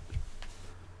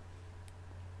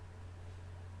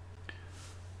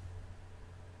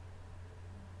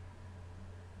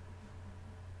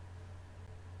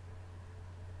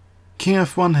 King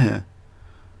f1 here.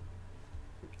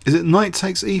 Is it knight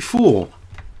takes e4?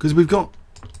 Because we've got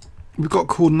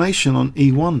coordination on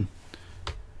e1.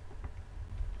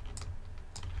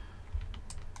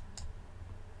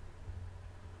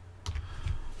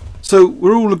 So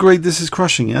we're all agreed this is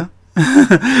crushing, yeah?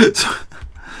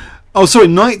 Oh, sorry,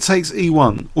 knight takes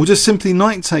e1, or just simply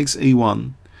knight takes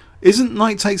e1. Isn't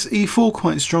knight takes e4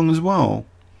 quite strong as well?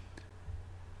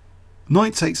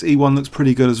 Knight takes e1 looks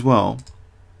pretty good as well.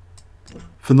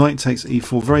 For knight takes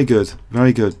e4, very good,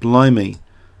 very good. Blimey,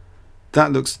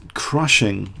 that looks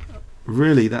crushing.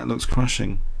 Really, that looks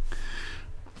crushing.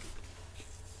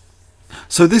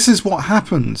 So this is what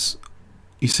happens.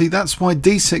 You see, that's why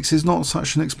d6 is not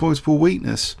such an exploitable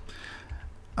weakness.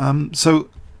 So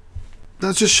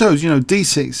that just shows, you know,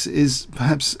 d6 is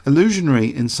perhaps illusionary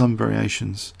in some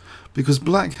variations because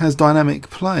black has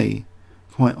dynamic play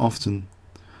quite often.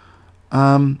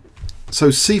 So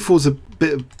c4 is a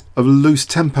bit of a loose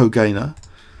tempo gainer.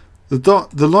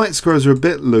 The light squares are a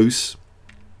bit loose,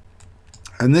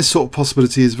 and this sort of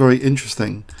possibility is very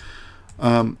interesting.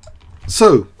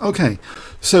 So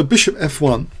bishop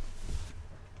f1,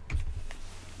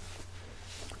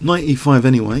 knight e5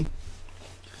 anyway,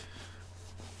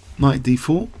 knight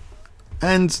d4,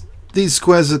 and these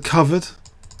squares are covered,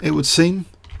 it would seem.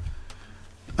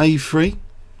 a3.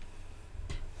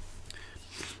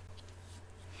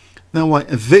 Now white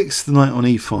evicts the knight on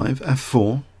e5,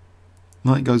 f4,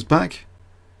 knight goes back,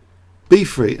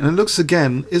 b3, and it looks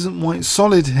again, isn't white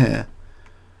solid here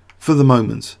for the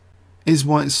moment? Is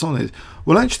white solid?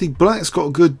 Well, actually black's got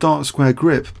a good dark square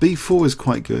grip. b4 is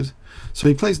quite good, so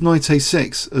he plays knight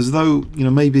a6 as though, you know,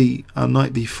 maybe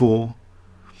knight b4.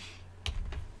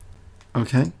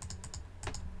 Okay,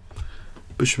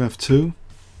 bishop f2.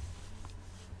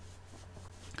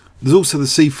 There's also the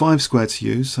c5 square to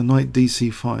use, so knight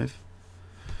dc5.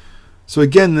 So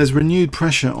again, there's renewed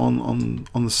pressure on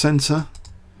the centre.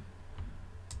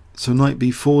 So knight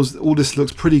b4, all this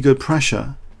looks pretty good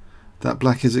pressure that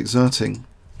black is exerting.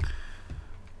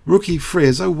 Rook e3,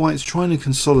 as though white's trying to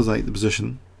consolidate the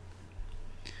position.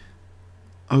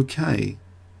 Okay,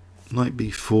 knight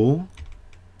b4,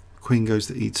 queen goes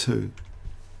to e2.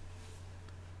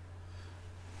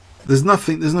 There's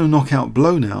no knockout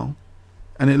blow now,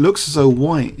 and it looks as though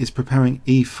white is preparing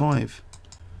e5.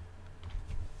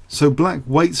 So black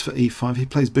waits for e5, he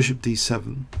plays bishop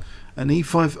d7, and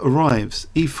e5 arrives.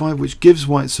 e5, which gives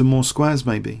white some more squares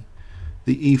maybe.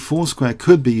 The e4 square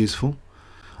could be useful.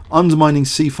 Undermining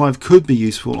c5 could be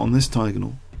useful on this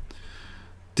diagonal.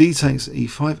 D takes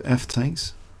e5, f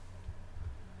takes.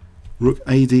 Rook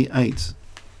ad8.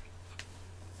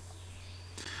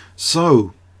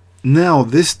 So now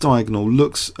this diagonal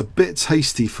looks a bit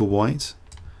tasty for white.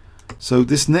 So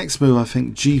this next move, I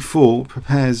think g4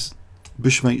 prepares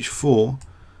bishop h4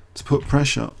 to put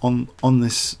pressure on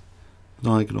this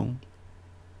diagonal.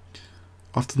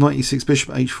 After knight e6,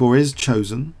 bishop h4 is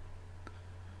chosen.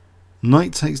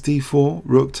 Knight takes d4,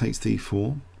 rook takes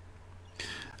d4,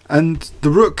 and the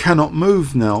rook cannot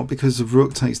move now because of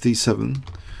rook takes d7.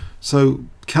 So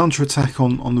counter-attack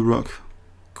on the rook.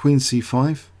 Queen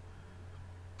c5.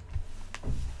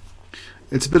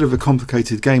 It's a bit of a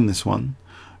complicated game, this one.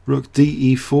 Rook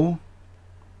de4.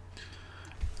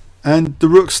 And the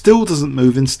rook still doesn't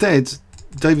move. Instead,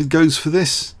 David goes for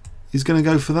this. He's going to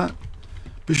go for that.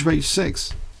 Bishop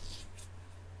h6.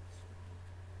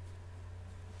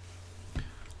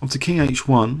 After king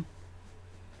h1.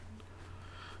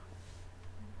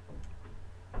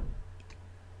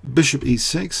 Bishop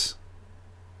e6.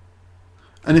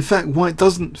 And in fact, white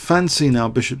doesn't fancy now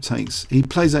bishop takes. He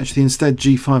plays actually instead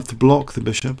g5 to block the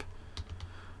bishop.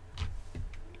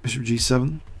 Bishop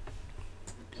G7.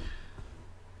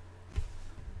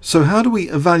 So how do we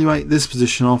evaluate this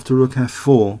position after Rook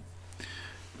F4?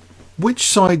 Which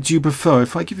side do you prefer?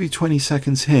 If I give you 20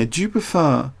 seconds here, do you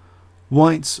prefer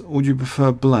white or do you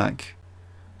prefer black?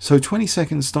 So 20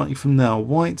 seconds starting from now,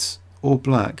 white or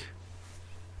black?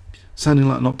 Sounding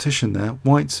like an optician there.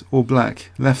 White or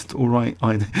black? Left or right?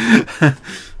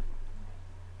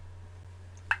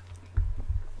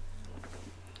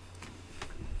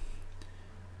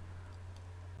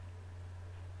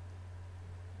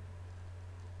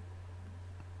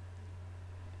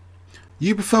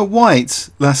 You prefer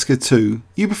white, Lasker 2.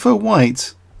 You prefer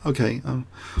white? Okay.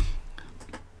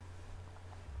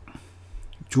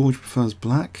 George prefers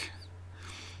black.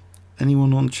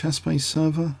 Anyone on chess-based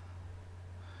server?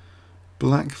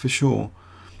 Black for sure.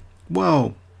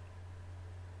 Well,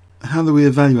 how do we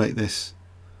evaluate this?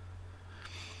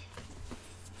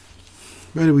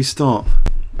 Where do we start?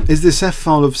 Is this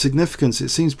f-file of significance? It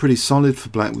seems pretty solid for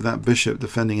black with that bishop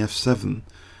defending f7.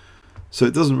 So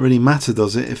it doesn't really matter,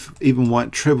 does it, if even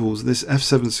white triples? This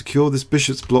f7 is secure. This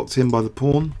bishop's blocked in by the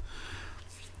pawn.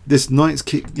 This knight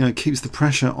keeps the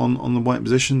pressure on the white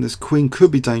position. This queen could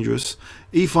be dangerous.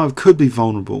 e5 could be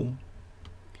vulnerable.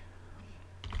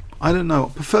 I don't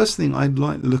know. But first thing, I'd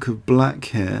like the look of black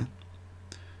here.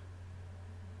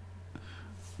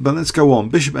 But let's go on.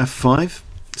 Bishop f5.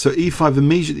 So e5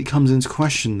 immediately comes into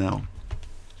question now.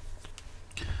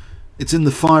 It's in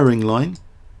the firing line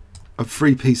of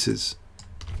 3 pieces.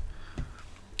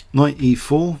 Knight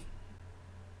e4.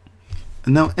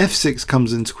 And now f6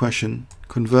 comes into question.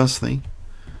 Conversely,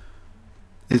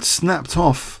 it's snapped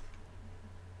off.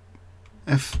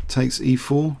 F takes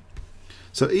e4.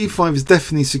 So e5 is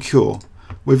definitely secure.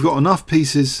 We've got enough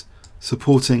pieces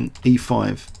supporting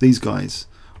e5. These guys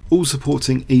all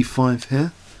supporting e5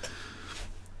 here.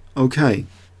 Okay.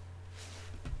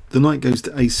 The knight goes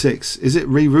to a6. Is it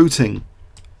rerouting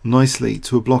nicely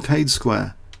to a blockade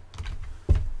square?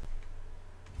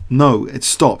 No, it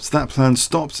stopped. That plan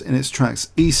stopped in its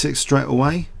tracks. e6 straight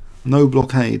away. No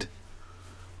blockade.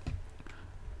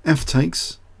 F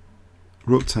takes.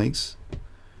 Rook takes.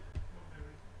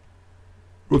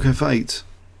 Rook f8.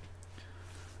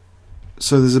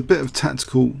 So there's a bit of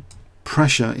tactical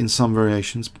pressure in some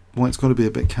variations. White's got to be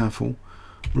a bit careful.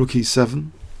 Rook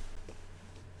e7.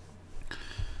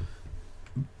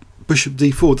 Bishop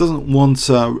d4 doesn't want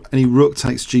any rook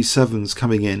takes g7s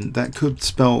coming in. That could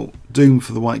spell doom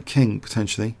for the white king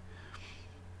potentially.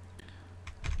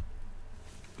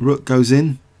 Rook goes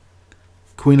in.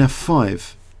 Queen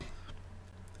f5.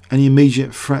 Any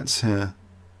immediate threats here?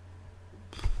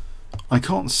 I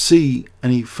can't see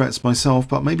any threats myself,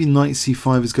 but maybe knight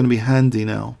c5 is going to be handy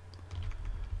now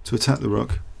to attack the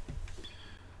rook.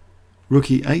 Rook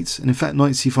e8, and in fact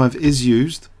knight c5 is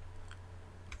used.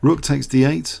 Rook takes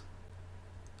d8.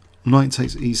 Knight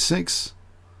takes e6.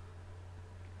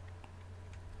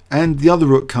 And the other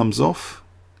rook comes off.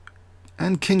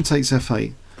 And king takes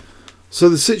f8. So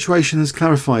the situation has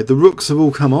clarified. The rooks have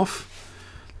all come off.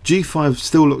 g5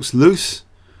 still looks loose.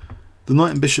 The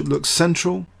knight and bishop looks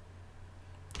central.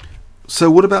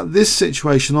 So what about this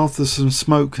situation after some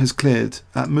smoke has cleared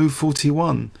at move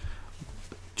 41?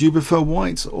 Do you prefer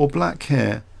white or black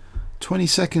here? 20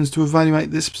 seconds to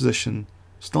evaluate this position,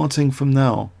 starting from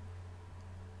now.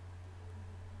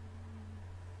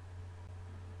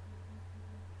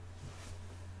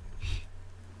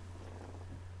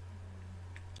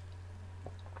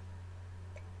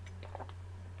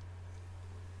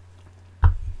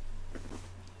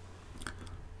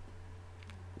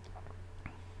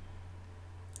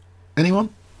 Anyone?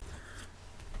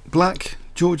 Black.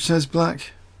 George says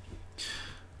black.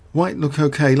 White look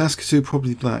okay. Lasker 2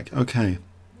 probably black. Okay.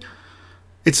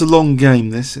 It's a long game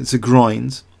this. It's a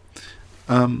grind.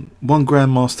 One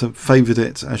grandmaster favoured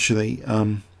it actually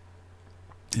in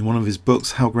one of his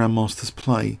books, How Grandmasters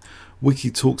Play.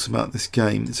 Wiki talks about this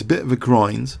game. It's a bit of a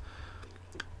grind.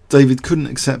 David couldn't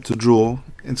accept a draw.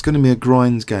 It's going to be a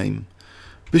grind game.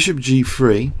 Bishop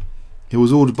g3. He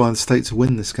was ordered by the state to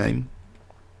win this game.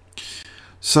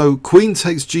 So queen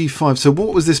takes g5. So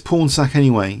what was this pawn sack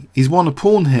anyway? He's won a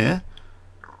pawn here.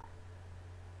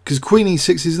 Because queen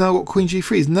e6, he's now got queen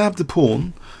g3. He's nabbed the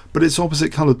pawn, but it's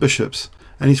opposite coloured bishops.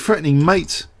 And he's threatening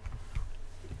mate.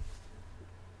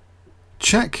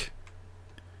 Check.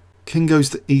 King goes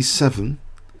to e7.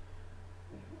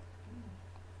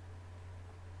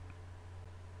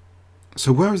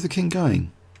 So where is the king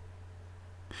going?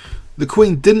 The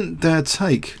queen didn't dare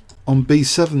take on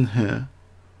b7 here.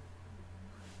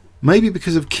 Maybe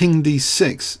because of king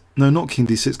d6. No, not king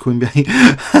d6, queen b8.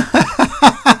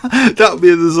 That would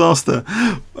be a disaster.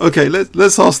 Okay,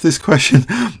 let's ask this question.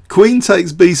 Queen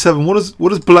takes b7. What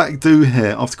does black do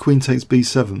here after queen takes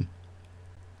b7?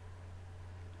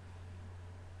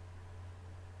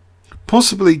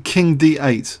 Possibly king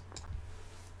d8.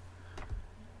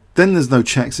 Then there's no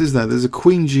checks, is there? There's a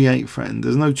queen g8 friend.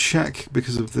 There's no check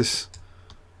because of this.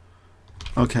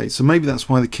 Okay, so maybe that's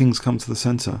why the kings come to the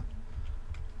center.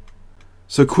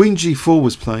 So queen g4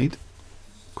 was played.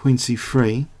 Queen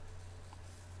c3.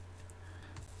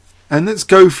 And let's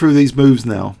go through these moves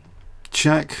now.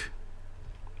 Check.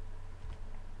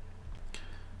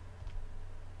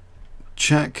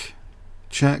 Check.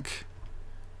 Check.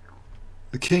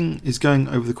 The king is going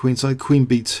over the queen side. Queen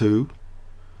b2.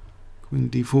 Queen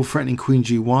d4, threatening queen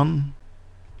g1.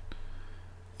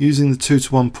 Using the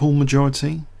 2-to-1 pawn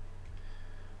majority.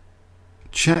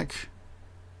 Check.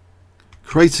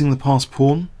 Creating the passed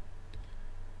pawn.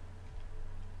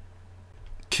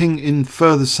 King in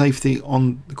further safety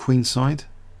on the queen side.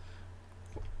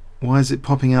 Why is it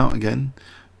popping out again?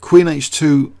 Queen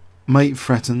h2, mate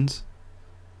threatened.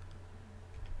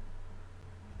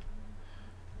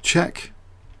 Check.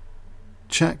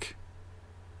 Check.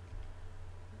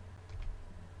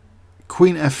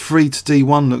 Queen f3 to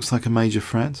d1 looks like a major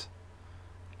threat.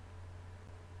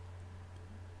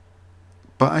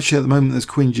 But actually at the moment there's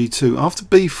queen g2. After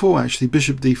b4, actually,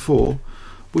 bishop d4,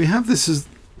 we have this as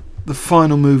the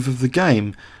final move of the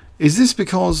game. Is this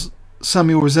because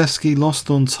Samuel Rzewski lost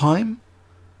on time?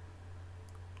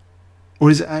 Or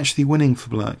is it actually winning for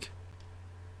black?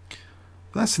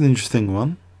 That's an interesting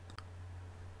one.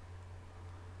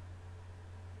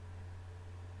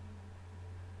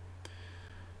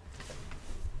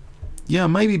 Yeah,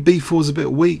 maybe b4 is a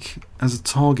bit weak as a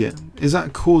target. Is that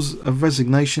a cause of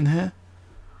resignation here?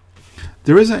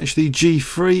 There is actually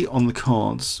g3 on the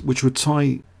cards, which would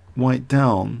tie white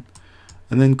down,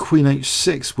 and then queen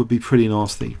h6 would be pretty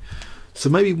nasty. So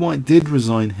maybe white did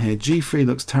resign here. g3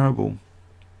 looks terrible.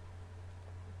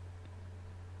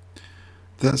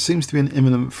 That seems to be an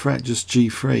imminent threat, just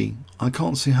g3. I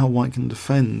can't see how white can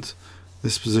defend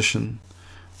this position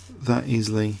that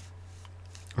easily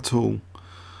at all.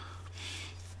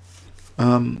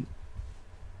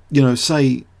 You know,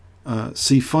 say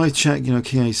c5 check, you know,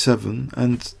 king a7,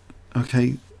 and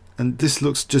okay, and this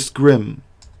looks just grim.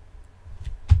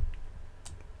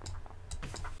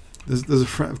 There's a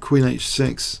threat of queen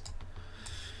h6.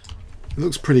 It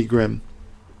looks pretty grim.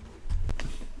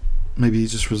 Maybe he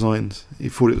just resigned. He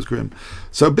thought it was grim.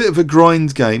 So a bit of a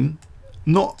grind game,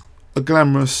 not a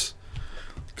glamorous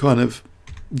kind of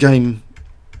game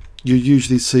you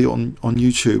usually see on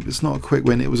YouTube. It's not a quick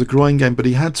win. It was a grind game, but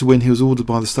he had to win. He was ordered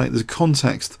by the state. There's a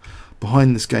context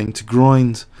behind this game to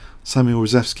grind Samuel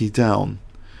Rzewski down.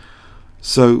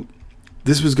 So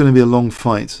this was going to be a long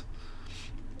fight,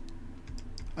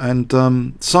 and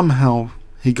somehow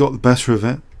he got the better of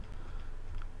it.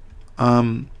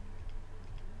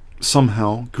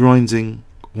 Somehow grinding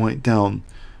white down.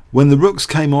 When the rooks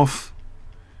came off,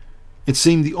 it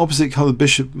seemed the opposite coloured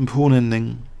bishop and pawn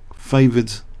ending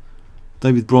favoured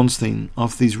David Bronstein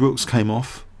after these rooks came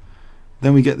off.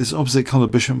 Then we get this opposite colour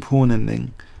bishop and pawn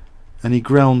ending, and he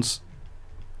grounds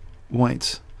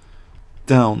white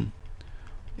down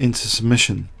into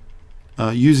submission,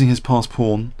 using his passed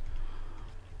pawn,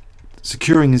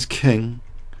 securing his king,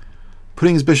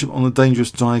 putting his bishop on the dangerous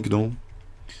diagonal,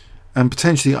 and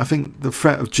potentially I think the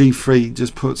threat of g3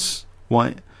 just puts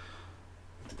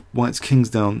white's kings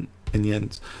down in the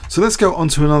end. So let's go on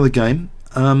to another game.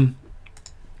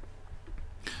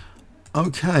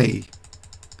 Okay,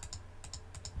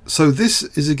 so this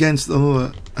is against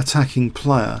another attacking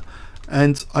player,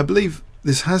 and I believe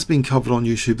this has been covered on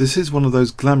YouTube. This is one of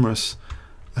those glamorous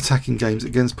attacking games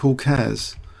against Paul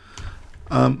Kaz,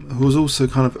 who was also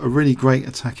kind of a really great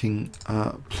attacking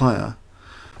player.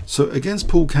 So against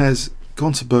Paul Kaz,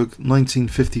 Gonterberg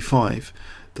 1955,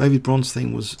 David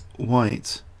Bronstein was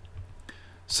white.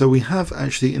 So we have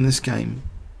actually in this game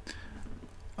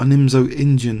a Nimzo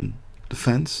Indian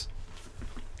defense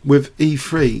with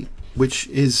e3, which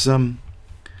is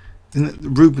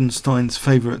Rubinstein's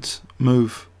favourite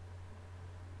move.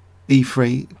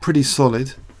 e3, pretty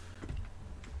solid.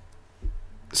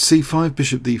 c5,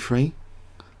 bishop d3,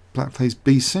 black plays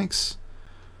b6,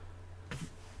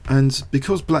 and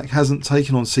because black hasn't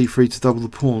taken on c3 to double the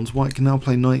pawns, white can now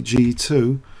play knight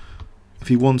g2 if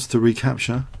he wants to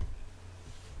recapture.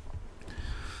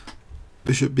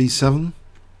 Bishop b7,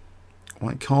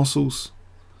 white castles,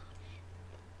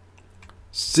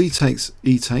 c takes,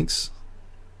 e takes,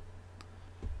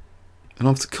 and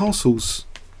after castles,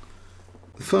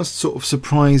 the first sort of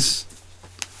surprise,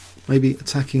 maybe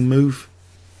attacking move,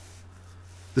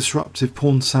 disruptive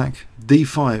pawn sack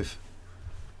d5.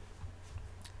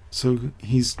 So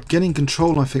he's getting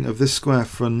control, I think, of this square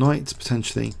for a knight,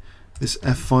 potentially, this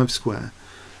f5 square.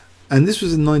 And this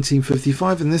was in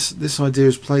 1955, and this idea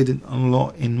is played a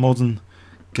lot in modern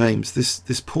games.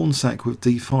 This pawn sack with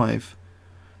d5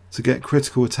 to get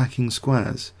critical attacking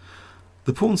squares.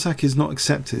 The pawn sack is not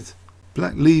accepted.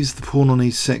 Black leaves the pawn on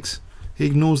e6. He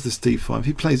ignores this d5.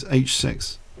 He plays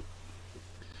h6.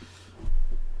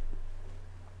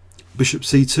 Bishop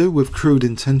c2 with crude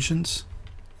intentions.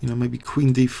 You know, maybe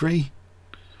queen d3.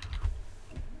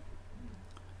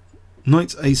 Knight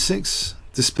a6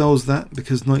 dispels that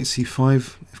because knight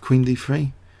c5 if queen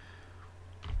d3.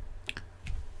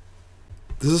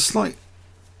 There's a slight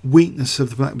weakness of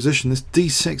the black position. This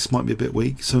d6 might be a bit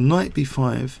weak. So knight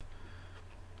b5.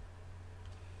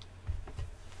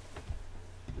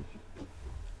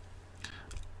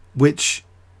 Which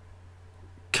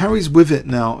carries with it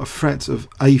now a threat of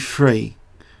a3.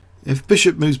 If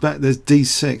bishop moves back, there's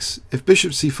d6. If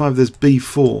bishop c5, there's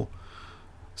b4.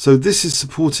 So this is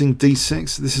supporting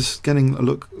d6. This is getting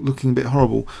looking a bit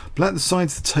horrible. Black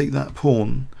decides to take that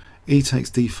pawn. E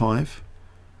takes d5.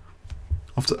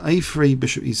 After a3,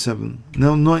 bishop e7.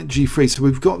 Now knight g3. So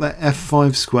we've got that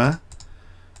f5 square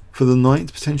for the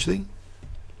knight potentially.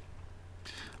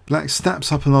 Black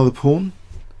snaps up another pawn,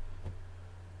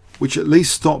 which at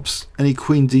least stops any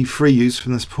queen d3 use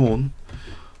from this pawn.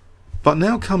 But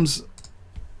now comes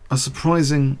a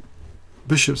surprising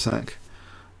bishop sack.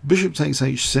 Bishop takes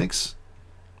h6,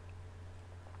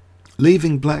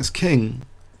 leaving black's king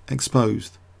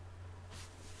exposed.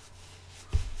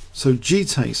 So g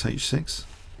takes h6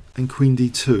 and queen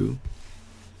d2.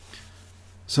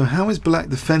 So how is black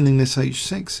defending this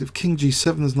h6 if king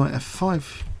g7 is knight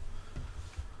f5?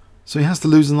 So he has to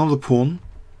lose another pawn.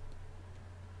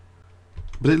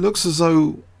 But it looks as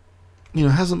though, you know,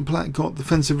 hasn't black got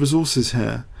defensive resources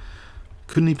here?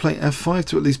 Couldn't he play f5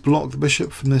 to at least block the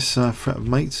bishop from this threat of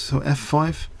mate? So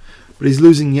f5. But he's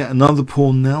losing yet another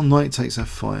pawn now. Knight takes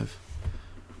f5.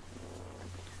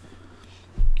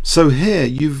 So here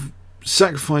you've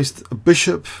sacrificed a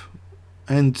bishop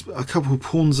and a couple of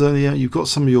pawns earlier. You've got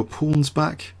some of your pawns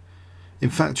back. In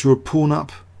fact, you're a pawn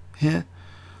up here.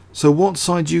 So what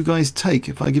side do you guys take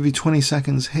if I give you 20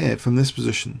 seconds here from this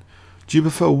position? Do you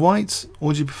prefer white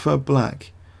or do you prefer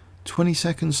black? 20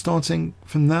 seconds starting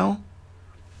from now.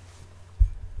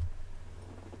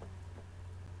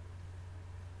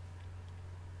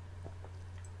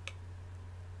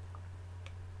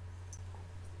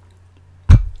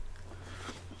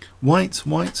 White.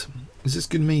 Is this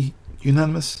giving me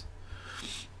unanimous?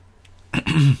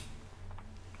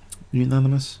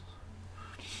 Unanimous.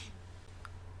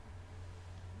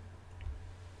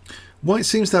 White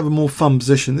seems to have a more fun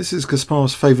position. This is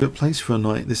Kasparov's favourite place for a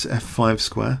knight, this f5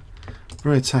 square.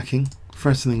 Very attacking,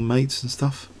 threatening mates and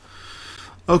stuff.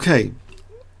 Okay,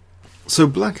 so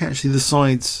black actually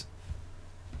decides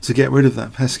to get rid of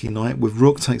that pesky knight with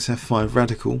rook takes f5,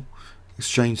 radical,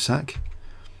 exchange sack.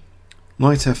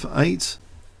 Knight f8,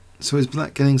 so is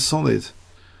black getting solid?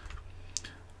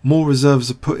 More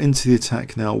reserves are put into the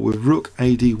attack now with rook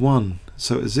ad1.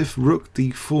 So as if rook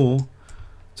d4,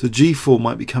 so g4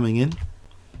 might be coming in.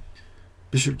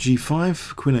 Bishop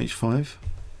g5, queen h5.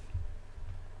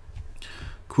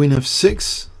 Queen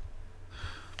f6,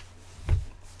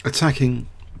 attacking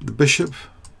the bishop.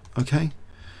 Okay,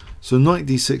 so knight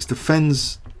d6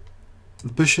 defends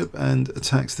the bishop and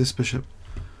attacks this bishop.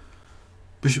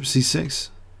 Bishop c6.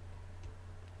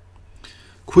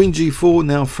 Queen g4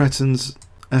 now threatens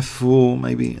f4,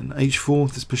 maybe an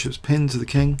h4. This bishop's pinned to the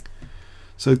king.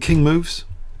 So king moves.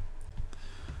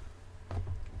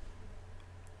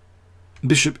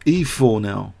 Bishop e4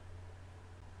 now.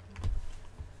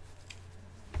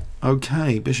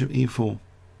 Okay, bishop e4.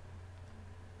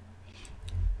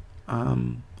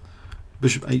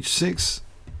 Bishop h6.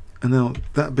 And now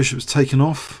that bishop's taken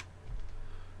off.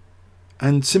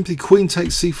 And simply queen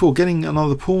takes c4, getting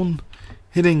another pawn,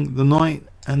 hitting the knight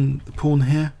and the pawn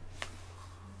here.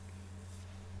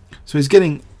 So he's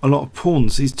getting a lot of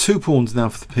pawns. He's 2 pawns now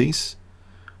for the piece.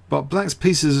 But black's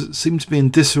pieces seem to be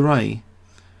in disarray.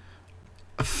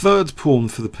 A 3rd pawn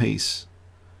for the piece.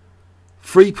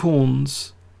 3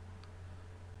 pawns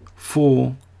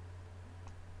for...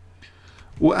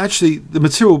 Well, actually, the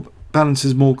material balance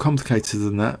is more complicated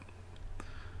than that.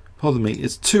 Pardon me,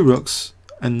 it's 2 rooks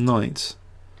and knight.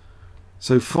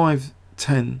 So 5,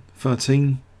 10,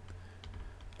 13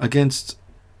 against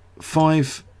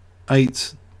 5,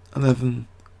 8, 11,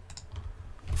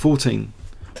 14.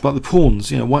 But the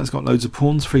pawns, you know, white's got loads of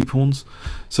pawns, 3 pawns.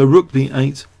 So rook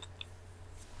b8,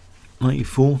 knight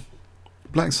e4,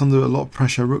 black's under a lot of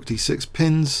pressure. Rook d6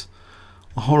 pins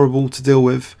are horrible to deal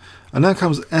with. And now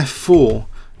comes f4,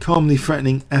 calmly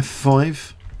threatening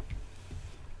f5.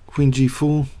 Queen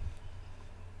g4.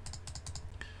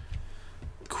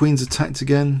 Queen's attacked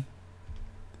again.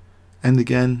 And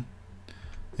again.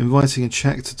 Inviting a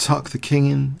check to tuck the king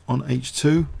in on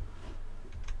h2.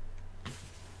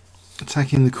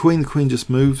 Attacking the queen just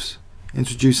moves.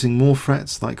 Introducing more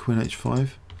threats like queen h5.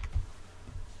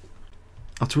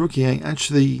 After rook e8,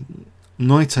 actually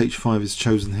knight h5 is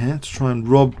chosen here to try and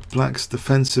rob black's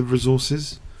defensive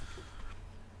resources.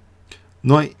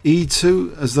 Knight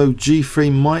e2, as though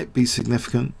g3 might be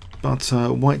significant, but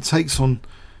white takes on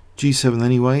g7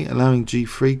 anyway, allowing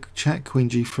g3 check, queen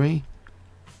g3.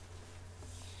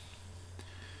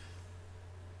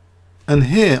 And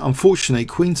here, unfortunately,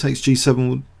 queen takes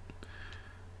g7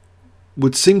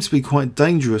 would seem to be quite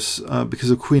dangerous because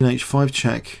of queen h5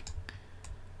 check.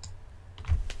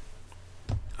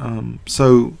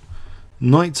 So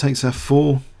knight takes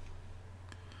f4.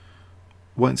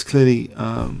 White's clearly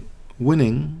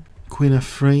winning. Queen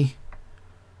f3.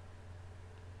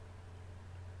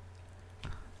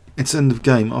 It's end of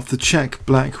game. After check,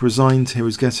 black resigned here.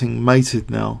 Is getting mated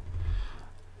now.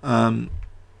 You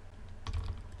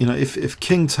know, if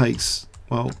king takes,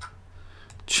 well,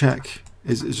 check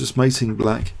is just mating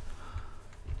black.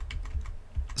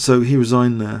 So he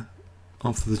resigned there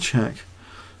after the check.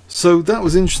 So that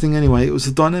was interesting anyway. It was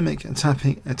a dynamic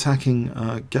attacking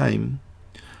game.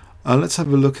 Let's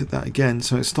have a look at that again.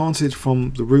 So it started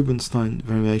from the Rubinstein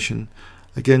variation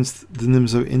against the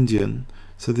Nimzo Indian.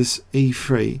 So this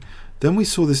e3. Then we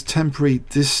saw this temporary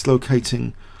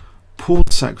dislocating pawn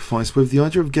sacrifice with the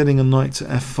idea of getting a knight to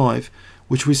f5,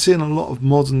 which we see in a lot of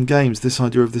modern games, this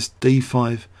idea of this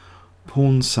d5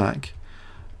 pawn sack.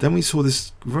 Then we saw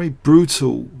this very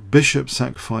brutal bishop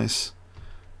sacrifice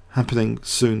happening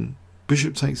soon.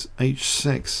 Bishop takes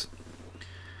h6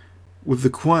 with the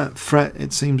quiet threat,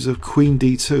 it seems, of queen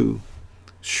d2,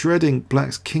 shredding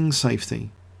black's king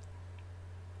safety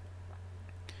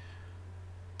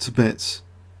to bits.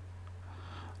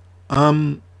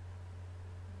 I'm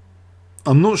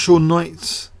not sure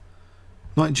knight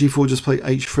g4 just played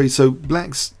h3, so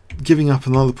black's giving up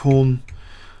another pawn,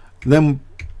 then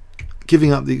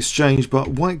giving up the exchange, but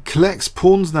white collects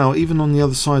pawns now even on the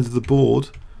other side of the board.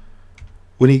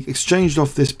 When he exchanged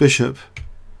off this bishop,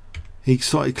 he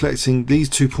started collecting these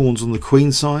two pawns on the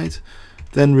queen side,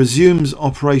 then resumes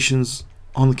operations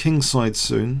on the king side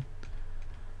soon.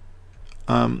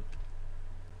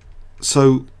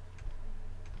 So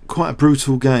quite a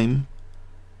brutal game,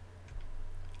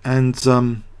 and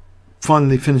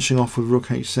finally finishing off with rook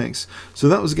h6. So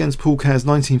that was against Paul Kerr's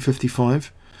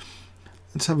 1955.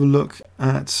 Let's have a look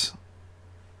at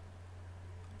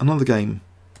another game.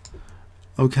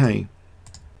 Okay.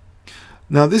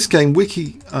 Now this game,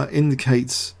 Wiki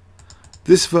indicates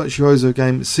this virtuoso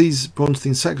game sees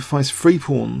Bronstein sacrifice 3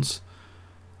 pawns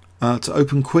to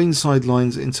open queenside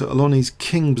lines into Aloni's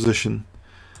king position.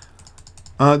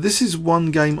 This is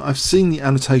one game I've seen the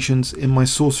annotations in my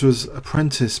Sorcerer's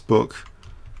Apprentice book.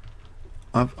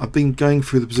 I've been going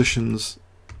through the positions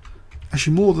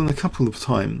actually more than a couple of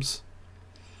times.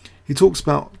 He talks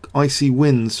about icy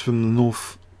winds from the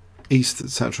north, east,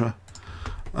 etc.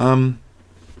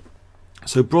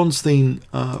 So Bronstein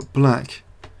black,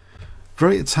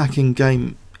 very attacking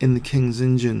game in the King's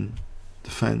Indian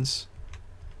defense.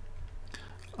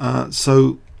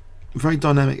 So very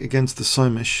dynamic against the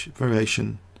Somish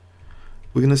variation.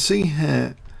 We're going to see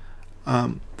here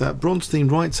that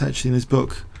Bronstein writes actually in his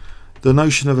book the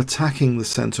notion of attacking the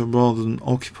centre rather than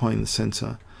occupying the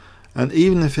centre, and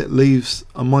even if it leaves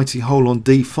a mighty hole on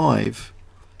d5,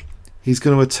 he's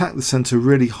going to attack the centre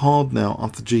really hard now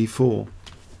after g4.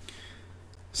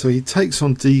 So he takes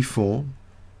on d4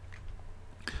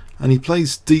 and he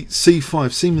plays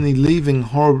c5, seemingly leaving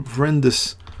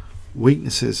horrendous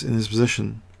weaknesses in his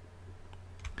position.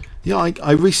 Yeah,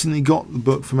 I recently got the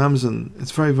book from Amazon. It's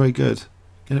very, very good.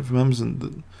 Get it from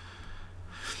Amazon.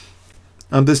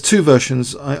 There's 2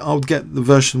 versions. I'll get the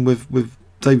version with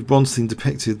David Bronstein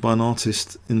depicted by an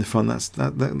artist in the front.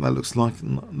 That looks like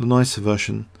the nicer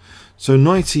version. So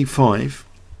knight e5.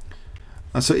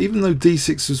 So even though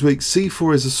d6 is weak,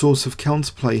 c4 is a source of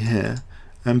counterplay here,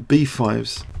 and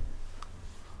b5s.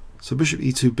 So bishop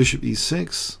e2, bishop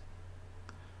e6.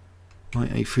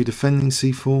 Knight a3 defending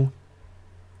c4.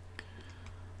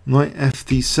 Knight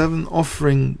fd7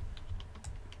 offering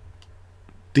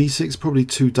d6, probably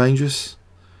too dangerous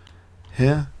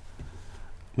here.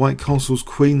 White castles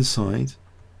queen side.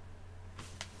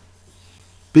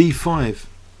 b5.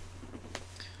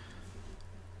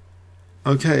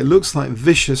 Okay, it looks like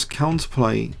vicious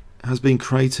counterplay has been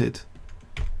created.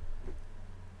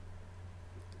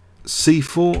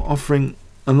 c4 offering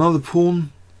another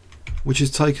pawn, which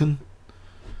is taken.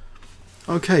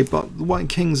 Okay, but the white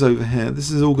king's over here.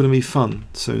 This is all going to be fun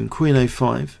soon. Queen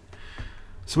a5.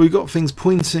 So we've got things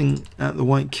pointing at the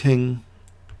white king.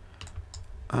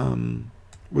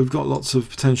 We've got lots of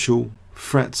potential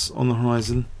threats on the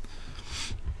horizon.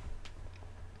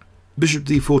 Bishop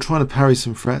d4 trying to parry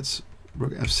some threats.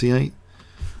 Rook fc8.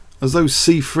 As though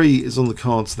c3 is on the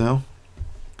cards now.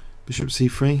 Bishop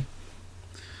c3.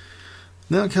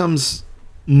 Now comes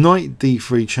knight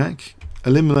d3 check,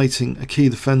 eliminating a key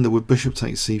defender with bishop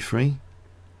takes c3.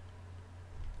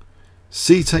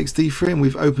 C takes d3, and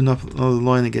we've opened up another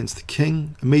line against the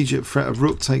king. Immediate threat of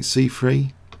rook takes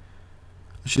c3.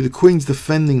 Actually, the queen's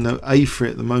defending though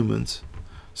a3 at the moment.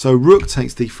 So rook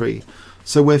takes d3.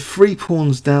 So we're 3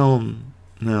 pawns down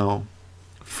now.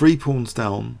 3 pawns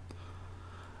down.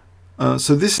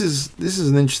 So this is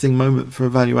an interesting moment for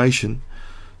evaluation.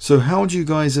 So how do you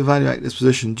guys evaluate this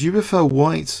position? Do you prefer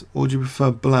white or do you prefer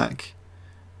black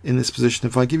in this position?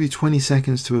 If I give you 20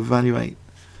 seconds to evaluate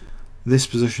this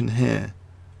position here,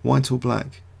 white or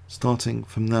black, starting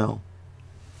from now.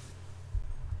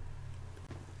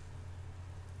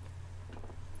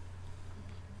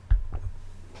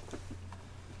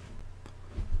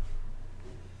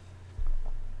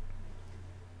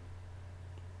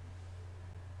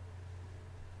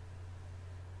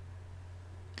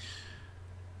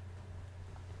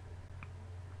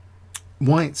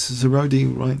 White, Zerodi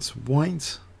writes,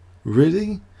 white?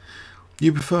 Really?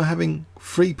 You prefer having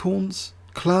 3 pawns?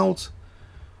 Cloud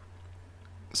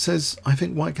says, I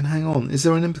think white can hang on. Is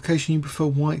there an implication you prefer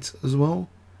white as well?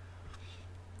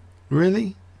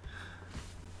 Really?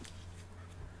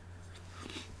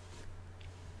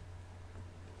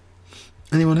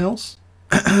 Anyone else?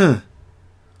 The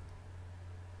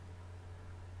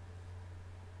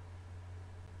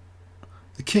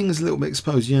king is a little bit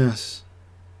exposed, yes.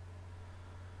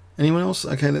 Anyone else?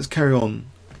 Okay, let's carry on.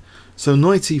 So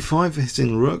knight e5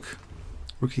 hitting rook.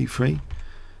 Rook e3.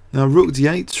 Now rook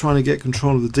d8 trying to get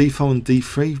control of the d file and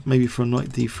d3, maybe for a knight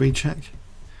d3 check.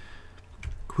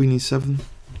 Queen e7.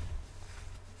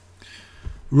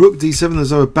 Rook d7,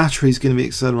 as though a battery is going to be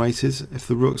accelerated if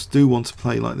the rooks do want to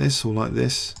play like this or like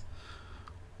this.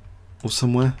 Or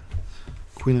somewhere.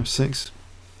 Queen f6.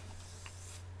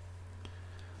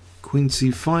 Queen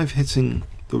c5 hitting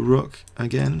the rook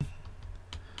again.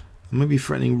 Maybe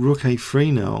threatening rook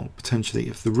a3 now, potentially.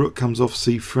 If the rook comes off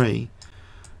c3,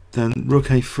 then rook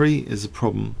a3 is a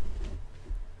problem.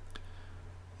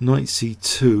 Knight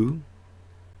c2.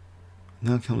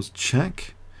 Now comes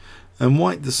check. And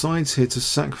white decides here to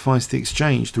sacrifice the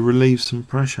exchange to relieve some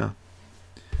pressure.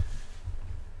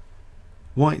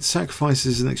 White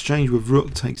sacrifices an exchange with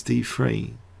rook takes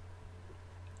d3.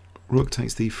 Rook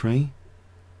takes d3.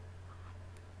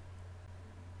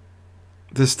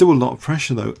 There's still a lot of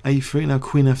pressure though. a3, now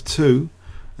queen f2,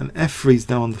 and f3 is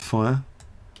now under fire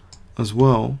as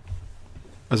well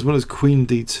as queen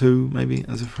d2 maybe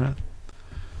as a threat,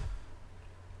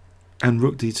 and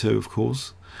rook d2 of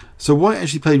course. So white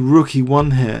actually played rook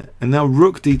e1 here, and now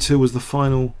rook d2 was the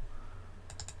final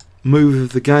move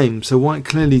of the game. So white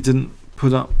clearly didn't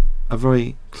put up a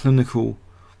very clinical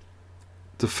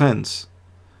defense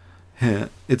here.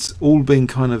 It's all been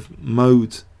kind of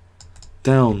mowed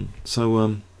down.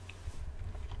 So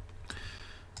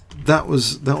that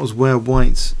was where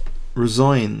white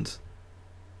resigned.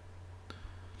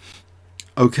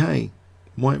 Okay,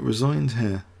 white resigned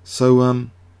here. So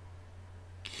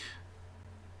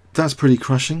that's pretty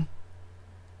crushing.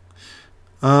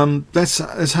 Let's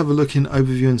have a look in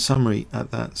overview and summary at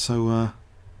that. So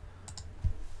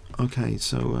okay,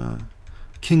 so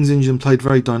King's Engine played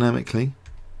very dynamically.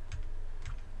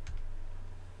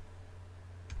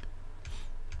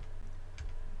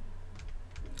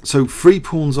 So 3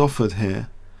 pawns offered here.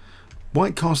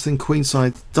 White casting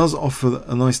queenside does offer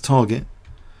a nice target.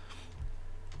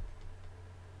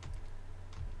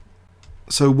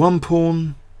 So 1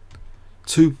 pawn,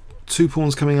 two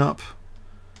pawns coming up,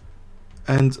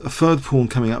 and a 3rd pawn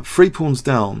coming up. 3 pawns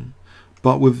down,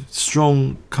 but with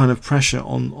strong kind of pressure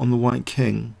on the white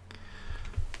king.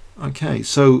 Okay,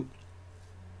 so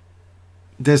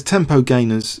there's tempo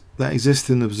gainers that exist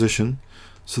in the position.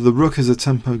 So the rook is a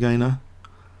tempo gainer.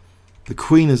 The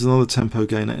queen is another tempo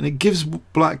gainer, and it gives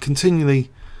black continually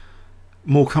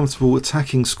more comfortable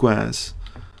attacking squares.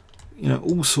 You know,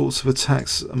 all sorts of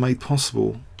attacks are made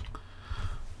possible.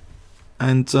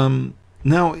 And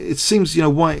now it seems, you know,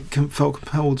 white felt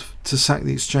compelled to sack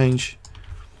the exchange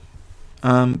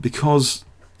because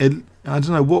I don't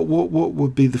know what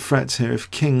would be the threats here if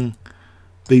king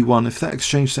b1. If that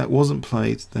exchange set wasn't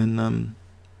played, then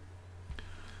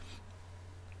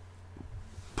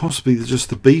possibly just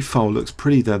the b file looks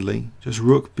pretty deadly. Just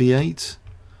rook b8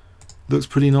 looks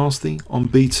pretty nasty on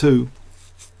b2.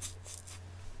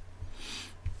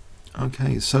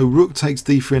 Okay, so rook takes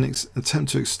d3 and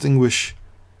attempt to extinguish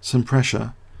some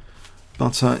pressure,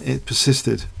 but it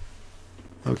persisted.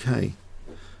 Okay.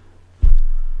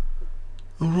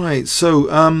 Alright, so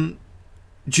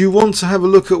do you want to have a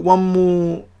look at one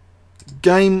more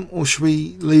game, or should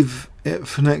we leave it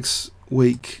for next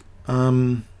week?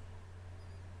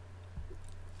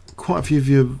 Quite a few of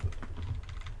you have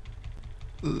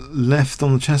left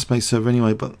on the ChessBase server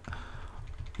anyway, but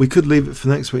we could leave it for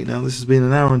next week now. This has been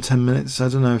an hour and 10 minutes. I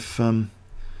don't know if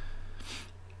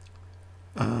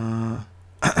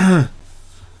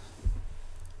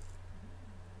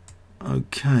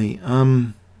okay.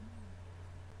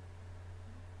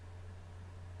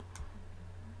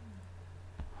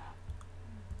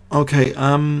 Okay.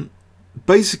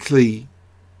 Basically,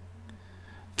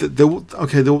 there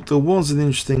was an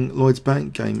interesting Lloyd's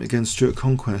Bank game against Stuart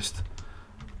Conquest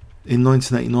in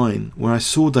 1989, where I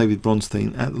saw David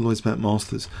Bronstein at the Lloyd's Bank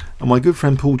Masters, and my good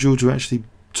friend Paul Giorgio actually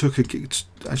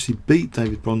beat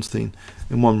David Bronstein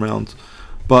in one round.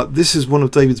 But this is one of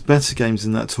David's better games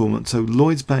in that tournament. So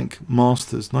Lloyd's Bank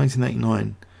Masters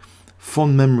 1989,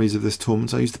 fond memories of this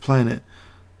tournament. I used to play in it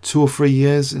 2 or 3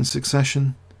 years in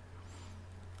succession.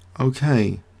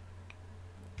 Okay,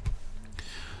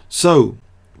 so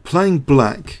playing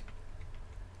black,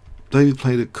 David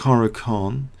played a Karo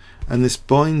Khan, and this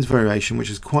binds variation, which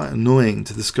is quite annoying,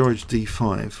 to discourage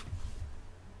d5.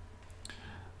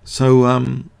 So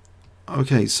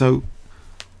okay, so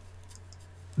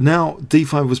now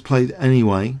d5 was played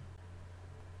anyway,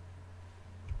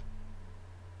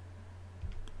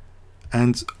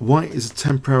 and white is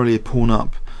temporarily a pawn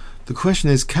up. The question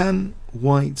is, can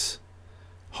white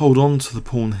hold on to the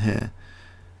pawn here?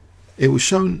 It was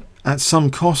shown at some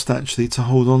cost actually to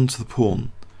hold on to the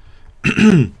pawn.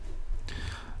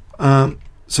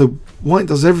 So white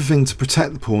does everything to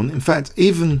protect the pawn. In fact,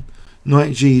 even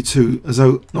knight g2, as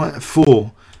though knight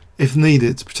f4 if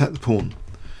needed to protect the pawn.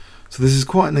 So this is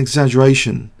quite an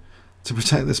exaggeration to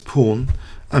protect this pawn,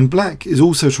 and black is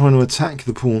also trying to attack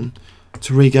the pawn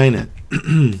to regain it.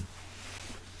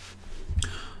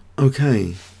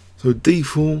 Okay, so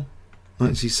d4,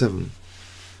 knight c7.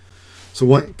 So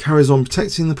white carries on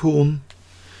protecting the pawn,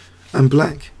 and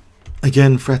black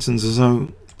again threatens as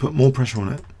though to put more pressure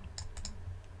on it.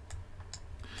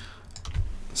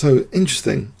 So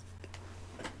interesting.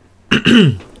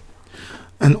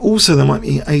 And also there might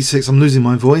be a6. I'm losing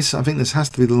my voice. I think this has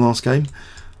to be the last game.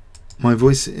 My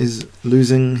voice is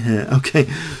losing here. Okay,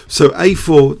 so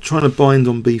a4 trying to bind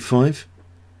on b5.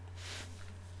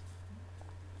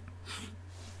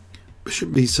 Bishop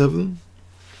b7.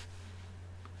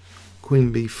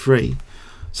 Queen b3.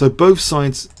 So both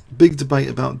sides, big debate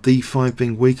about d5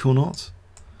 being weak or not.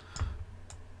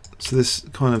 So this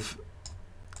kind of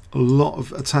a lot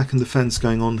of attack and defense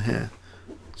going on here.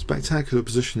 Spectacular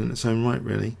position in its own right,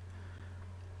 really.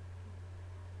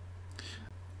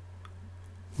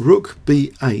 Rook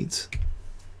b8,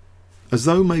 as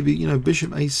though maybe, you know, bishop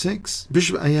a6,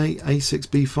 bishop a8, a6,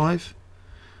 b5,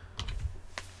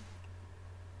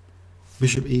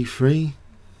 bishop e3.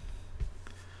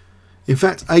 In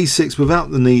fact, a6 without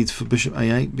the need for bishop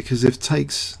a8, because if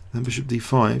takes, then bishop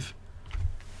d5.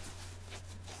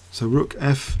 So rook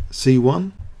f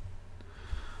c1.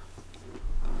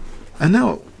 And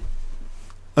now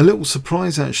a little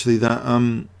surprise actually that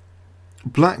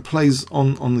black plays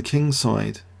on the king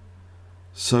side.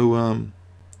 So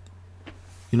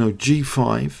you know,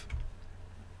 g5.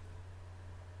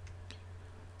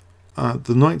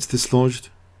 The knight's dislodged.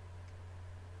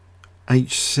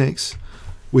 h6.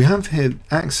 We have here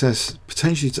access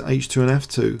potentially to h2 and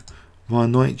f2 via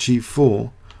knight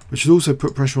g4, which would also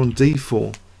put pressure on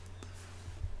d4.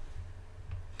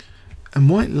 And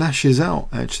white lashes out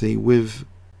actually with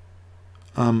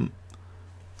h4,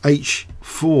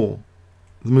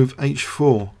 the move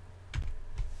h4.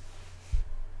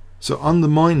 So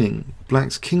undermining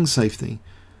black's king safety.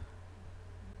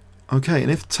 Okay, and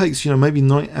if it takes, you know, maybe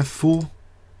knight f4,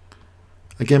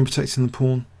 again protecting the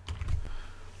pawn.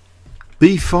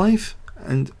 b5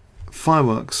 and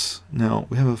fireworks. Now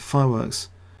we have a fireworks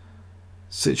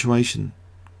situation.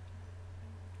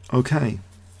 Okay.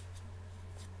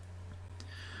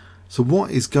 So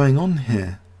what is going on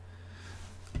here?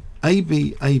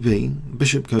 AB,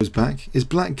 bishop goes back. Is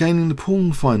black gaining the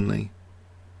pawn finally?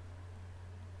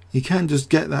 He can just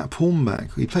get that pawn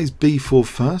back. He plays b4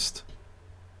 first.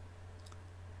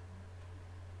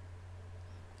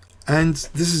 And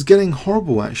this is getting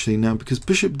horrible actually now, because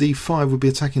bishop d5 would be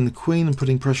attacking the queen and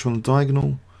putting pressure on the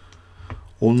diagonal.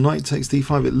 Or knight takes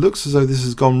d5. It looks as though this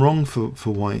has gone wrong for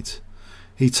white.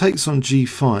 He takes on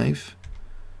g5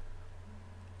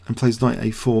 and plays knight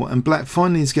a4, and black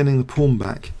finally is getting the pawn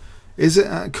back. Is it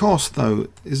at a cost though?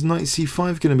 Is knight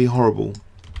c5 going to be horrible?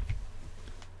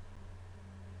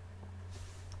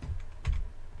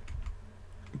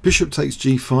 Bishop takes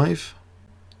g5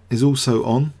 is also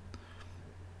on.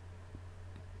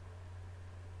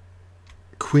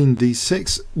 Queen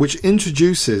d6, which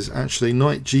introduces actually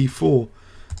knight g4,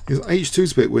 because h2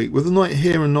 is a bit weak. With the knight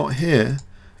here and not here,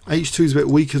 h2 is a bit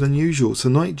weaker than usual, so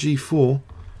knight g4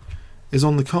 is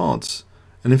on the cards.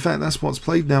 And in fact that's what's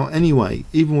played now anyway,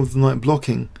 even with the knight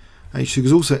blocking h2,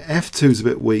 because also f2 is a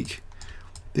bit weak.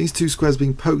 These two squares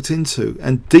being poked into,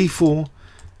 and d4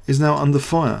 is now under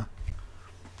fire.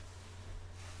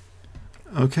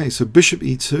 Okay, so bishop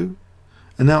e2,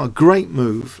 and now a great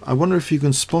move. I wonder if you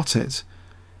can spot it.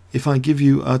 If I give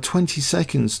you 20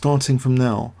 seconds starting from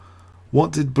now,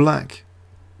 what did black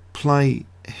play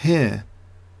here?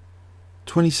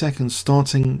 20 seconds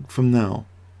starting from now.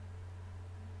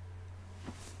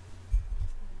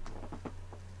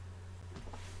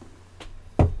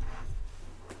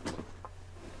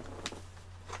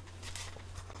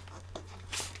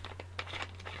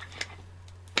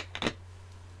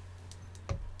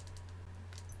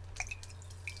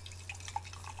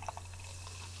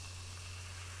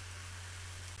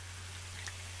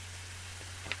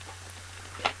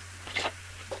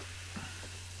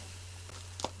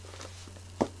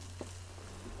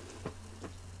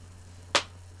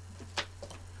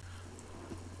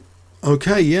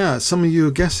 Okay, yeah, some of you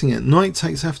are guessing it. Knight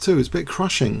takes f2. It's a bit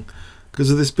crushing because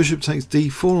of this bishop takes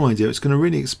d4 idea. It's going to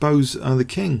really expose the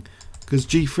king because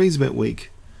g3 is a bit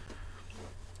weak.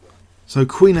 So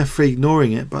queen f3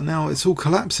 ignoring it, but now it's all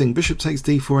collapsing. Bishop takes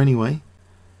d4 anyway.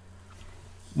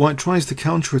 White tries to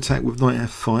counterattack with knight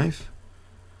f5.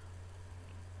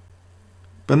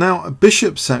 But now a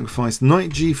bishop sacrifice, knight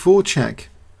g4 check,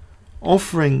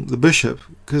 offering the bishop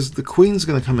because the queen's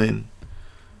going to come in.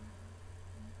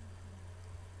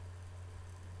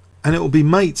 And it will be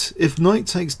mate. If knight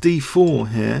takes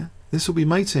d4 here, this will be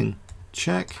mating.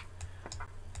 Check.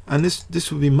 And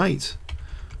this will be mate.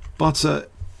 But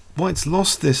white's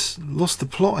lost the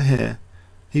plot here.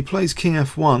 He plays king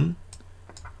f1.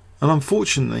 And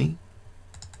unfortunately,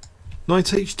 knight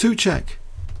h2 check.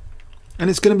 And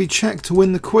it's going to be check to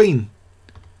win the queen.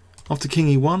 After king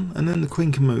e1, and then the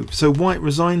queen can move. So white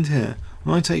resigned here.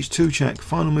 Knight h2 check.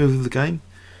 Final move of the game.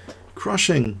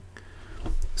 Crushing.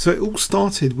 So it all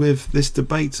started with this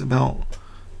debate about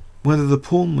whether the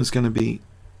pawn was going to be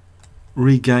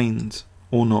regained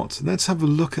or not. Let's have a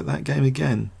look at that game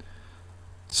again.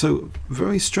 So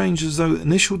very strange, as though the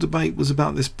initial debate was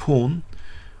about this pawn,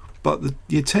 but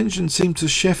the attention seemed to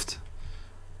shift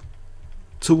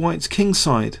to white's king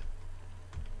side.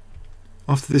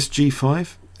 After this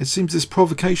g5, it seems this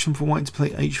provocation for white to play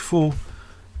h4.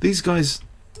 These guys,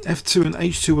 f2 and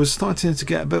h2, were starting to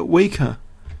get a bit weaker,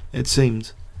 it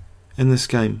seemed, in this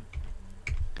game.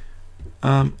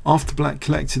 After black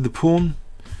collected the pawn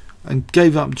and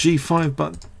gave up g5,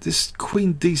 but this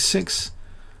queen d6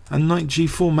 and knight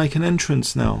g4 make an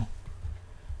entrance now.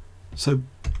 So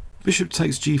bishop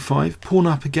takes g5, pawn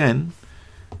up again,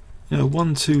 you know,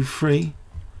 1 2 3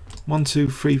 1 2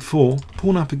 3 4,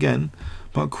 pawn up again,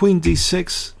 but queen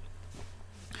d6,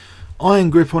 iron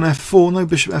grip on f4, no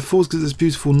bishop f4 because this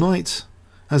beautiful knight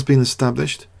has been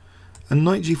established, and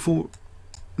knight g4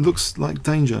 looks like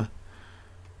danger.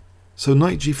 So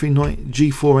knight g3, knight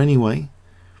g4 anyway.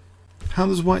 How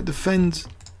does white defend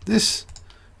this?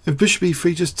 If bishop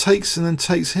e3 just takes and then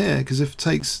takes here, because if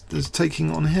takes, there's taking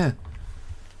on here.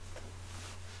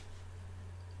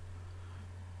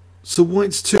 So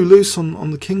white's too loose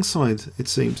on the king side, it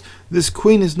seems. This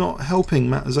queen is not helping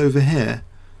matters over here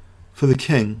for the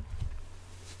king.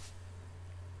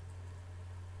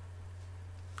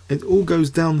 It all goes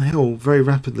downhill very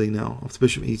rapidly now after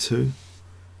bishop e2.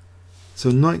 So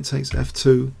knight takes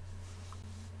f2.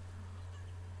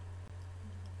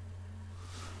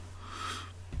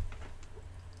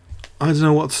 I don't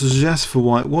know what to suggest for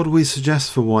white. What do we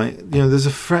suggest for white? You know, there's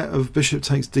a threat of bishop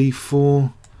takes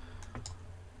d4.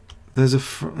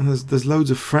 There's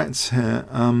loads of threats here.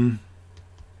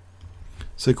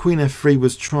 So queen f3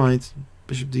 was tried.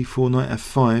 Bishop d4, knight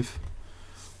f5.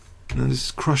 And this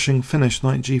is crushing finish,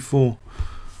 knight g4.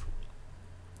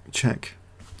 Check.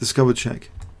 Discovered check.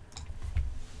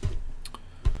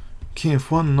 King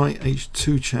f1, knight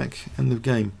h2 check. End of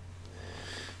game.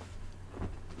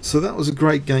 So that was a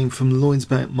great game from Lloyds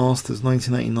Bet Masters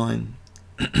 1989.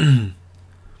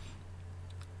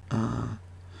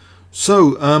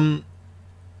 So,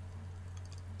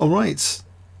 all right.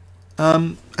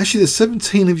 Actually, there's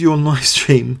 17 of you on live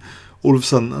stream. All of a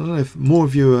sudden, I don't know if more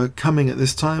of you are coming at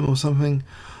this time or something.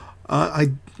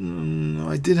 I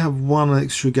did have one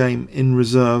extra game in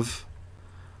reserve.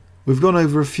 We've gone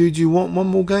over a few. Do you want one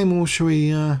more game, or shall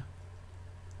we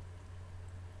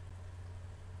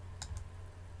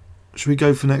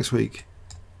go for next week?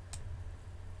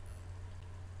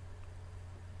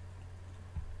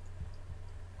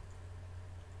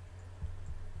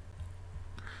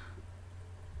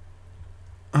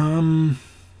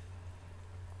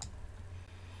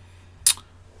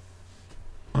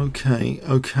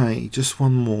 Okay, just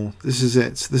one more. This is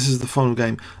it. This is the final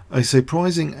game. A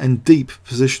surprising and deep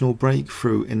positional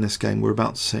breakthrough in this game we're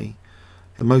about to see.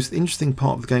 The most interesting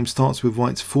part of the game starts with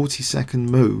White's 40-second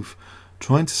move,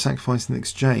 trying to sacrifice an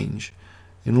exchange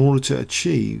in order to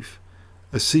achieve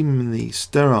a seemingly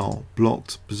sterile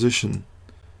blocked position.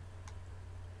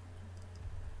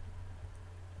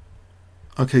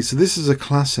 Okay, so this is a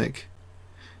classic.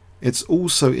 It's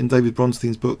also in David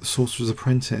Bronstein's book, The Sorcerer's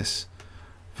Apprentice.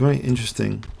 Very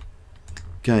interesting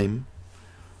game.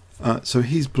 So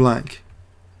he's black,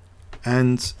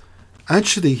 and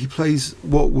actually he plays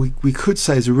what we could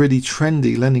say is a really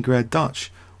trendy Leningrad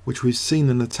Dutch, which we've seen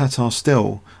in the Tatar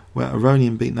Still, where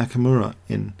Aronian beat Nakamura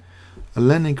in a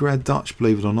Leningrad Dutch,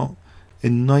 believe it or not,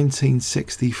 in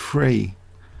 1963.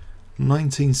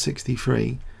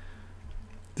 1963.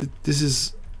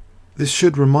 This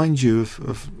should remind you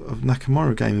of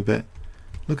Nakamura game a bit.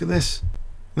 Look at this,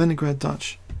 Leningrad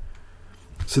Dutch.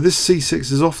 So this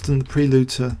c6 is often the prelude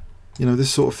to, you know,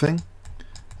 this sort of thing.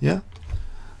 Yeah,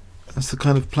 that's the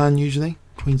kind of plan usually.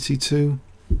 Queen c2,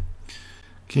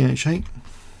 king h8.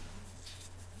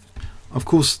 Of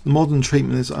course, the modern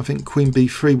treatment is, I think, queen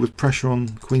b3 with pressure on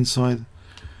queen side.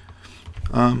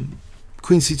 Queen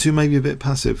c2 maybe a bit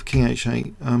passive. King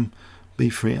h8,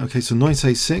 b3. Okay, so knight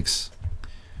a6,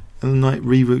 and the knight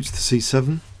reroutes to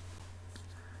c7.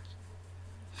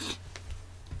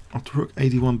 After rook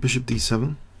a1, bishop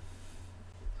d7,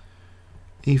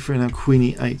 e3, now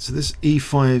queen e8. So this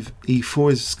e5,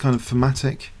 e4 is kind of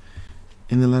thematic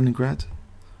in the Leningrad.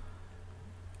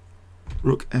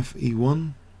 Rook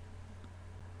fe1,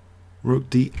 rook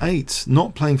d8,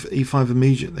 not playing for e5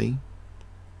 immediately.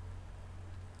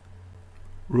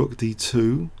 Rook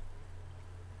d2,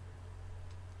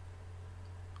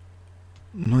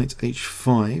 knight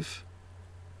h5.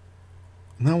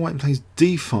 Now White plays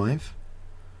d5.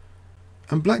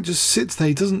 And black just sits there.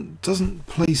 He doesn't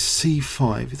play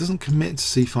c5. He doesn't commit to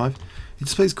c5. He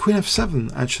just plays queen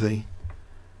f7 actually.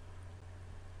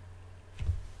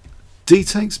 D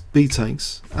takes, b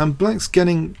takes, and black's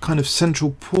getting kind of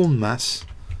central pawn mass.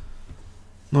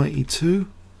 Knight e2,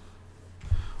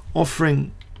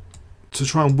 offering to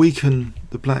try and weaken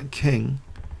the black king.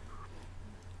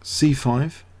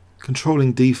 c5,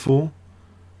 controlling d4.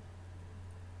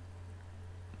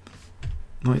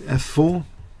 Knight f4.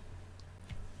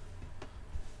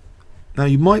 Now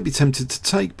you might be tempted to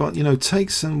take, but you know,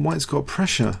 takes and White's got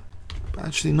pressure. But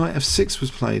actually knight f6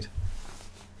 was played.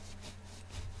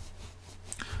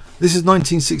 This is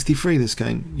 1963, this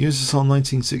game. USSR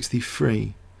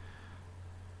 1963.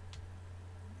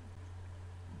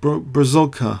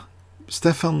 Brozovka.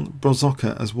 Stefan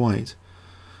Brozovka as White.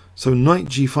 So knight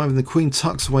g5 and the queen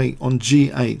tucks away on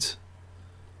g8.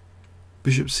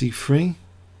 Bishop c3.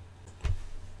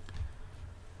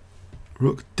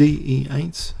 Rook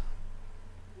de8.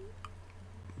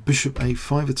 Bishop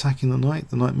a5 attacking the knight.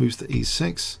 The knight moves to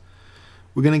e6.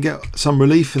 We're going to get some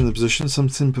relief in the position, some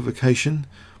simplification,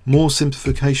 more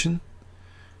simplification.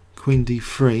 Queen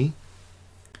d3.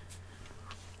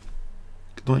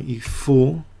 Knight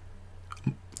e4.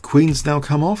 Queen's now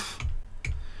come off.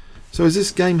 So is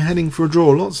this game heading for a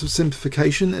draw? Lots of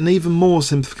simplification and even more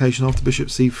simplification after bishop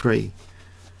c3.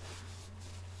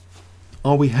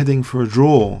 Are we heading for a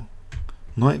draw?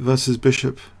 Knight versus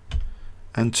bishop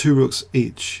and two rooks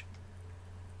each.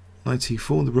 Knight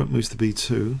e4, the rook moves to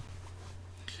b2.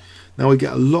 Now we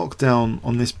get a lockdown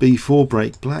on this b4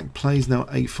 break. Black plays now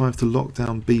a5 to lock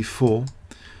down b4.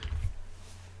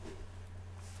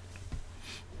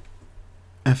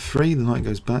 f3, the knight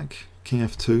goes back. King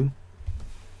f2.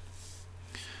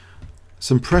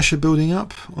 Some pressure building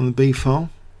up on the b file.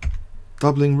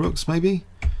 Doubling rooks maybe.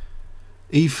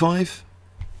 e5.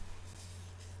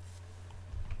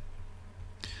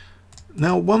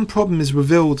 Now one problem is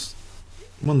revealed,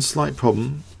 one slight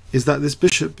problem, is that this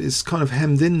bishop is kind of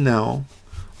hemmed in now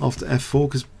after f4,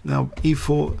 because now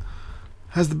e4,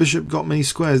 has the bishop got many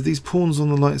squares? These pawns on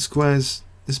the light squares,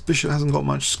 this bishop hasn't got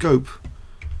much scope.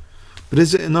 But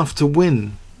is it enough to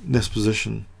win this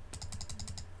position?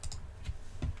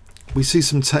 we see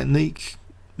some technique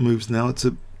moves now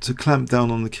to clamp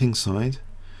down on the king side.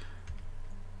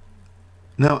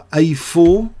 Now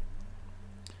a4,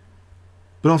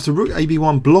 but after rook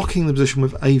ab1 blocking the position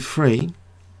with a3,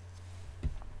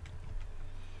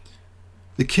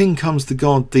 the king comes to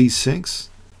guard d6,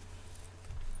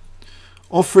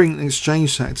 offering an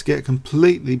exchange sack to get a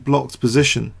completely blocked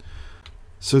position.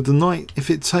 So the knight, if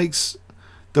it takes,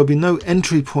 there'll be no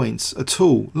entry points at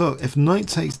all. Look, if knight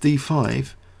takes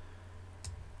d5,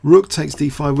 rook takes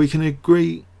d5, we can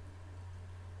agree.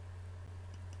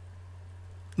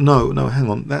 No, hang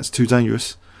on, that's too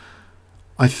dangerous.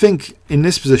 I think in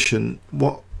this position,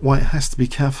 what white has to be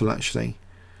careful actually.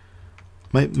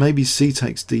 Maybe c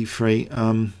takes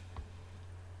d3,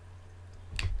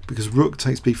 because rook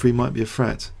takes b3 might be a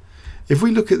threat. If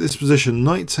we look at this position,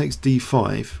 knight takes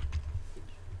d5.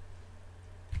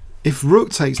 If rook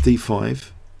takes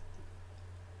d5,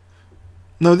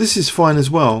 no, this is fine as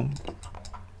well.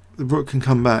 The rook can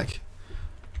come back.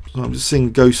 So I'm just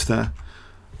seeing ghost there.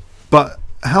 But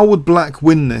how would black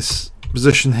win this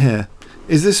position here?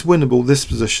 Is this winnable, this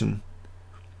position?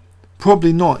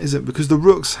 Probably not, is it? Because the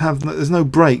rooks have, there's no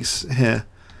breaks here.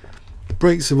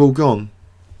 Breaks have all gone.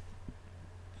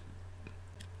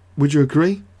 Would you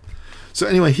agree? So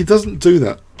anyway, he doesn't do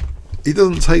that. He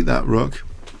doesn't take that rook.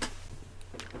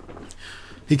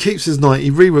 He keeps his knight.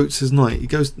 He reroutes his knight. He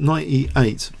goes knight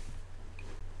e8.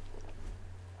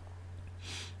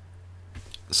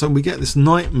 So we get this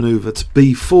knight maneuver to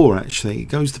b4 actually. It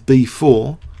goes to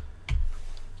b4.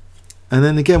 And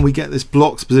then again we get this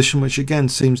blocked position, which again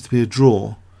seems to be a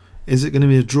draw. Is it going to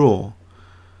be a draw?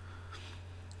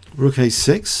 Rook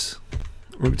a6.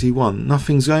 Rook d1.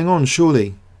 Nothing's going on,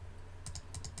 surely.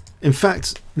 In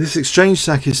fact, this exchange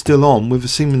sack is still on with a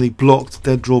seemingly blocked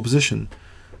dead draw position.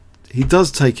 He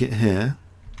does take it here.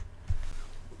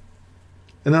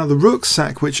 And now the rook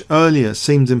sack, which earlier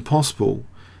seemed impossible,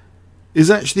 is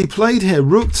actually played here.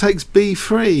 Rook takes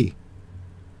b3.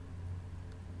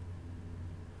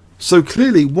 So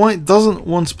clearly white doesn't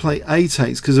want to play a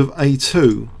takes because of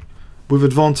a2 with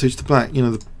advantage to black. You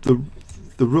know,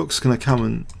 the rook's going to come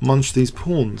and munch these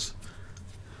pawns.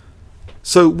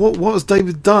 So what has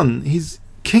David done? He's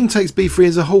king takes b3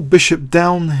 as a whole bishop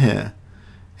down here.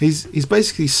 He's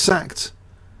basically sacked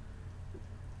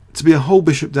to be a whole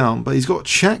bishop down, but he's got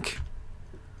check.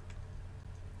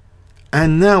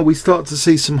 And now we start to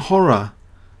see some horror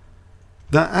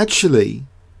that actually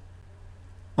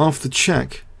after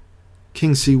check,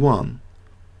 king c1,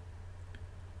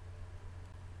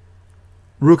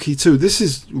 rook e2. This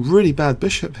is really bad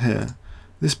bishop here.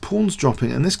 This pawn's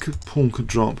dropping and this pawn could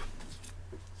drop.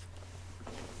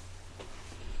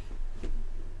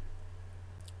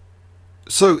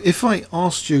 So if I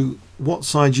asked you what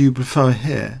side you prefer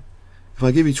here, if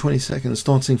I give you 20 seconds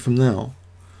starting from now,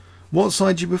 what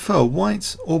side do you prefer,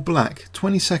 white or black?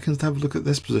 20 seconds to have a look at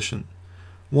this position.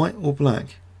 White or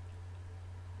black?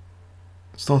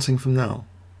 Starting from now.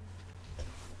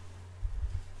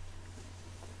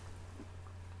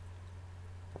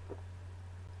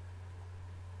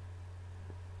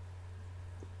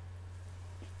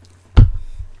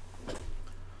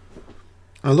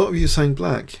 A lot of you are saying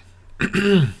black.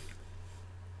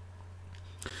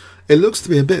 It looks to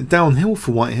be a bit downhill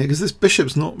for white here because this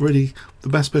bishop's not really the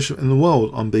best bishop in the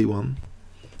world on b1.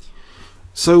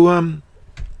 So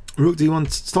rook d1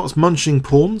 starts munching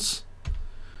pawns.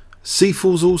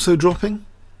 c4's also dropping.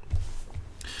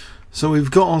 So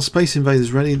we've got our space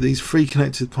invaders ready, these free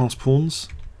connected passed pawns.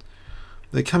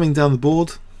 They're coming down the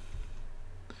board.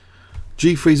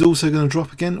 g3 is also going to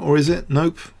drop again, or is it?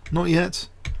 Nope, not yet.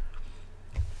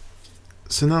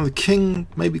 So now the king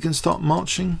maybe can start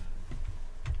marching.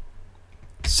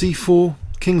 c4,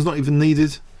 king's not even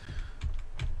needed.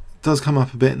 Does come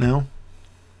up a bit now.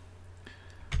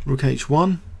 Rook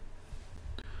h1.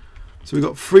 So we've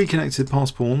got three connected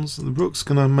passed pawns. The rook's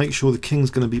going to make sure the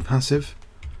king's going to be passive.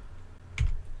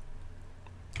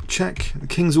 Check. The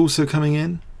king's also coming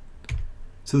in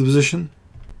to the position.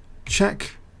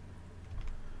 Check.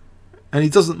 And he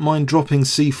doesn't mind dropping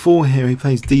c4 here. He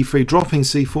plays d3, dropping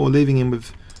c4, leaving him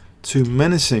with two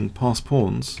menacing passed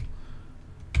pawns.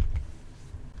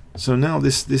 So now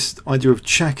this idea of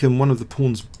check and one of the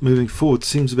pawns moving forward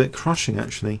seems a bit crushing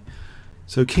actually.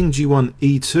 So king g1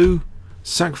 e2,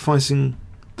 sacrificing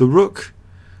the rook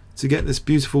to get this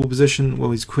beautiful position.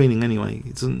 Well, he's queening anyway. He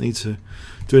doesn't need to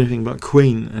do anything but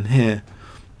queen, and here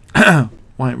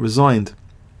white resigned.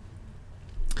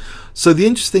 So the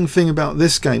interesting thing about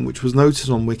this game, which was noted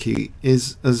on Wiki,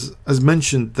 is as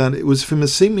mentioned, that it was from a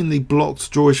seemingly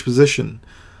blocked drawish position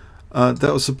that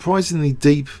a surprisingly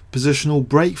deep positional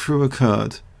breakthrough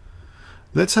occurred.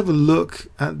 Let's have a look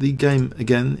at the game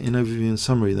again in overview and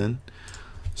summary then.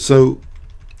 So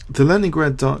the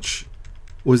Leningrad Dutch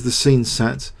was the scene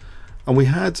set, and we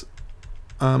had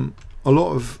a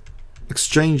lot of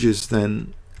exchanges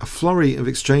then, a flurry of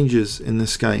exchanges in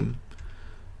this game,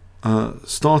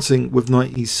 starting with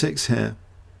knight e6 here.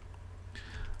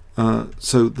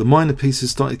 So the minor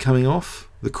pieces started coming off,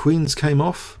 the queens came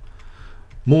off,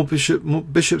 more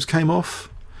bishops came off,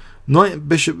 knight and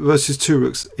bishop versus 2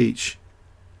 rooks each.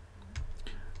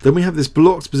 Then we have this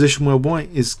blocked position where white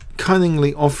is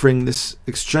cunningly offering this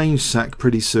exchange sack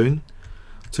pretty soon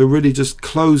to really just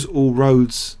close all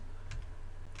roads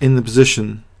in the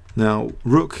position. Now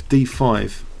rook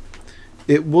d5,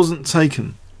 it wasn't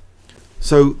taken,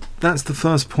 so that's the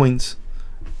first point.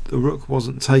 The rook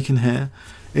wasn't taken here.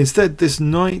 Instead, this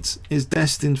knight is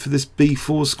destined for this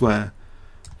b4 square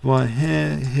via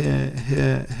here, here,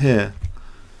 here, here.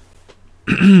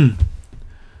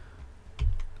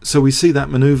 So we see that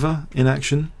maneuver in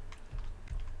action,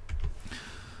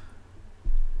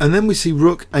 and then we see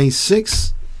rook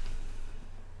a6,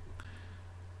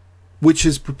 which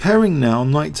is preparing now.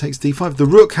 Knight takes d5. The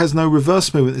rook has no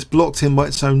reverse movement. It's blocked in by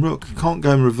its own rook. Can't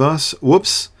go in reverse.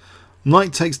 Whoops.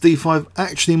 Knight takes d5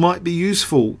 actually might be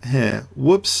useful here.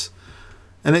 Whoops.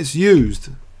 And it's used.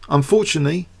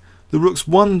 Unfortunately, the rook's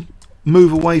one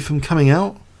move away from coming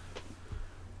out,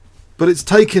 but it's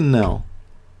taken now.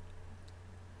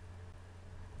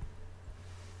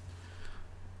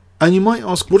 And you might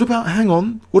ask, what about, hang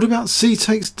on, what about c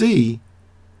takes d?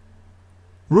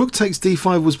 Rook takes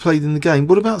d5 was played in the game.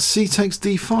 What about c takes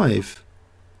d5?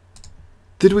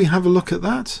 Did we have a look at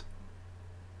that?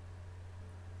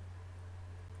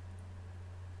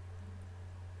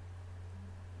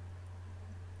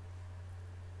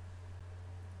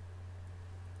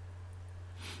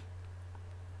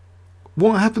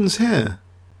 What happens here?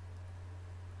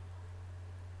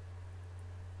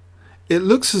 It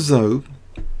looks as though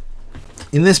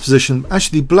in this position,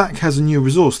 actually black has a new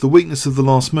resource, the weakness of the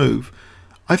last move.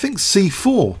 I think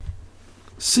c4.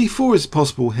 c4 is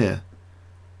possible here.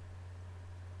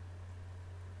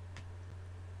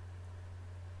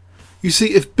 You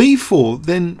see, if b4,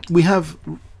 then we have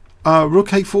rook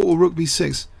a4 or rook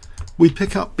b6. We'd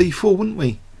pick up b4, wouldn't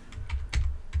we?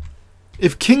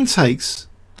 If king takes,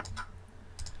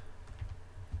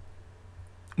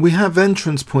 we have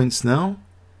entrance points now.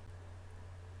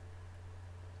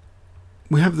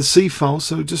 We have the c file,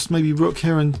 so just maybe rook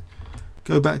here and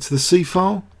go back to the c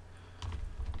file.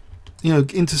 You know,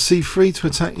 into c3 to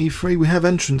attack e3. We have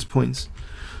entrance points.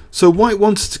 So white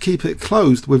wanted to keep it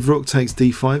closed with rook takes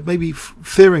d5, maybe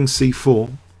fearing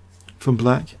c4 from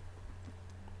black.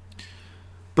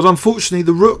 But unfortunately,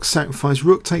 the rook sacrificed.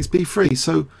 Rook takes b3,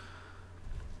 so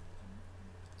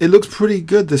it looks pretty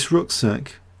good, this rook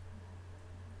sack.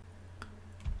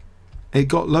 It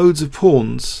got loads of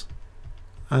pawns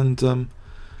and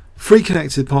 3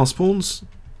 connected pass pawns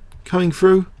coming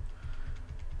through,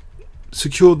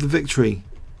 secured the victory.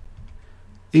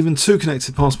 Even 2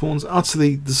 connected pass pawns,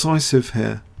 utterly decisive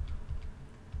here.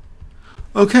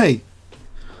 Okay,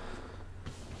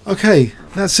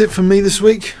 that's it from me this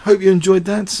week. Hope you enjoyed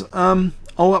that.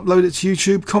 I'll upload it to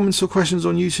YouTube. Comments or questions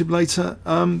on YouTube later.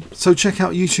 So check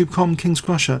out YouTube.com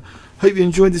Kingscrusher. Hope you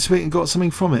enjoyed this week and got something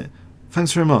from it.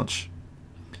 Thanks very much.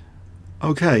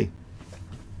 Okay.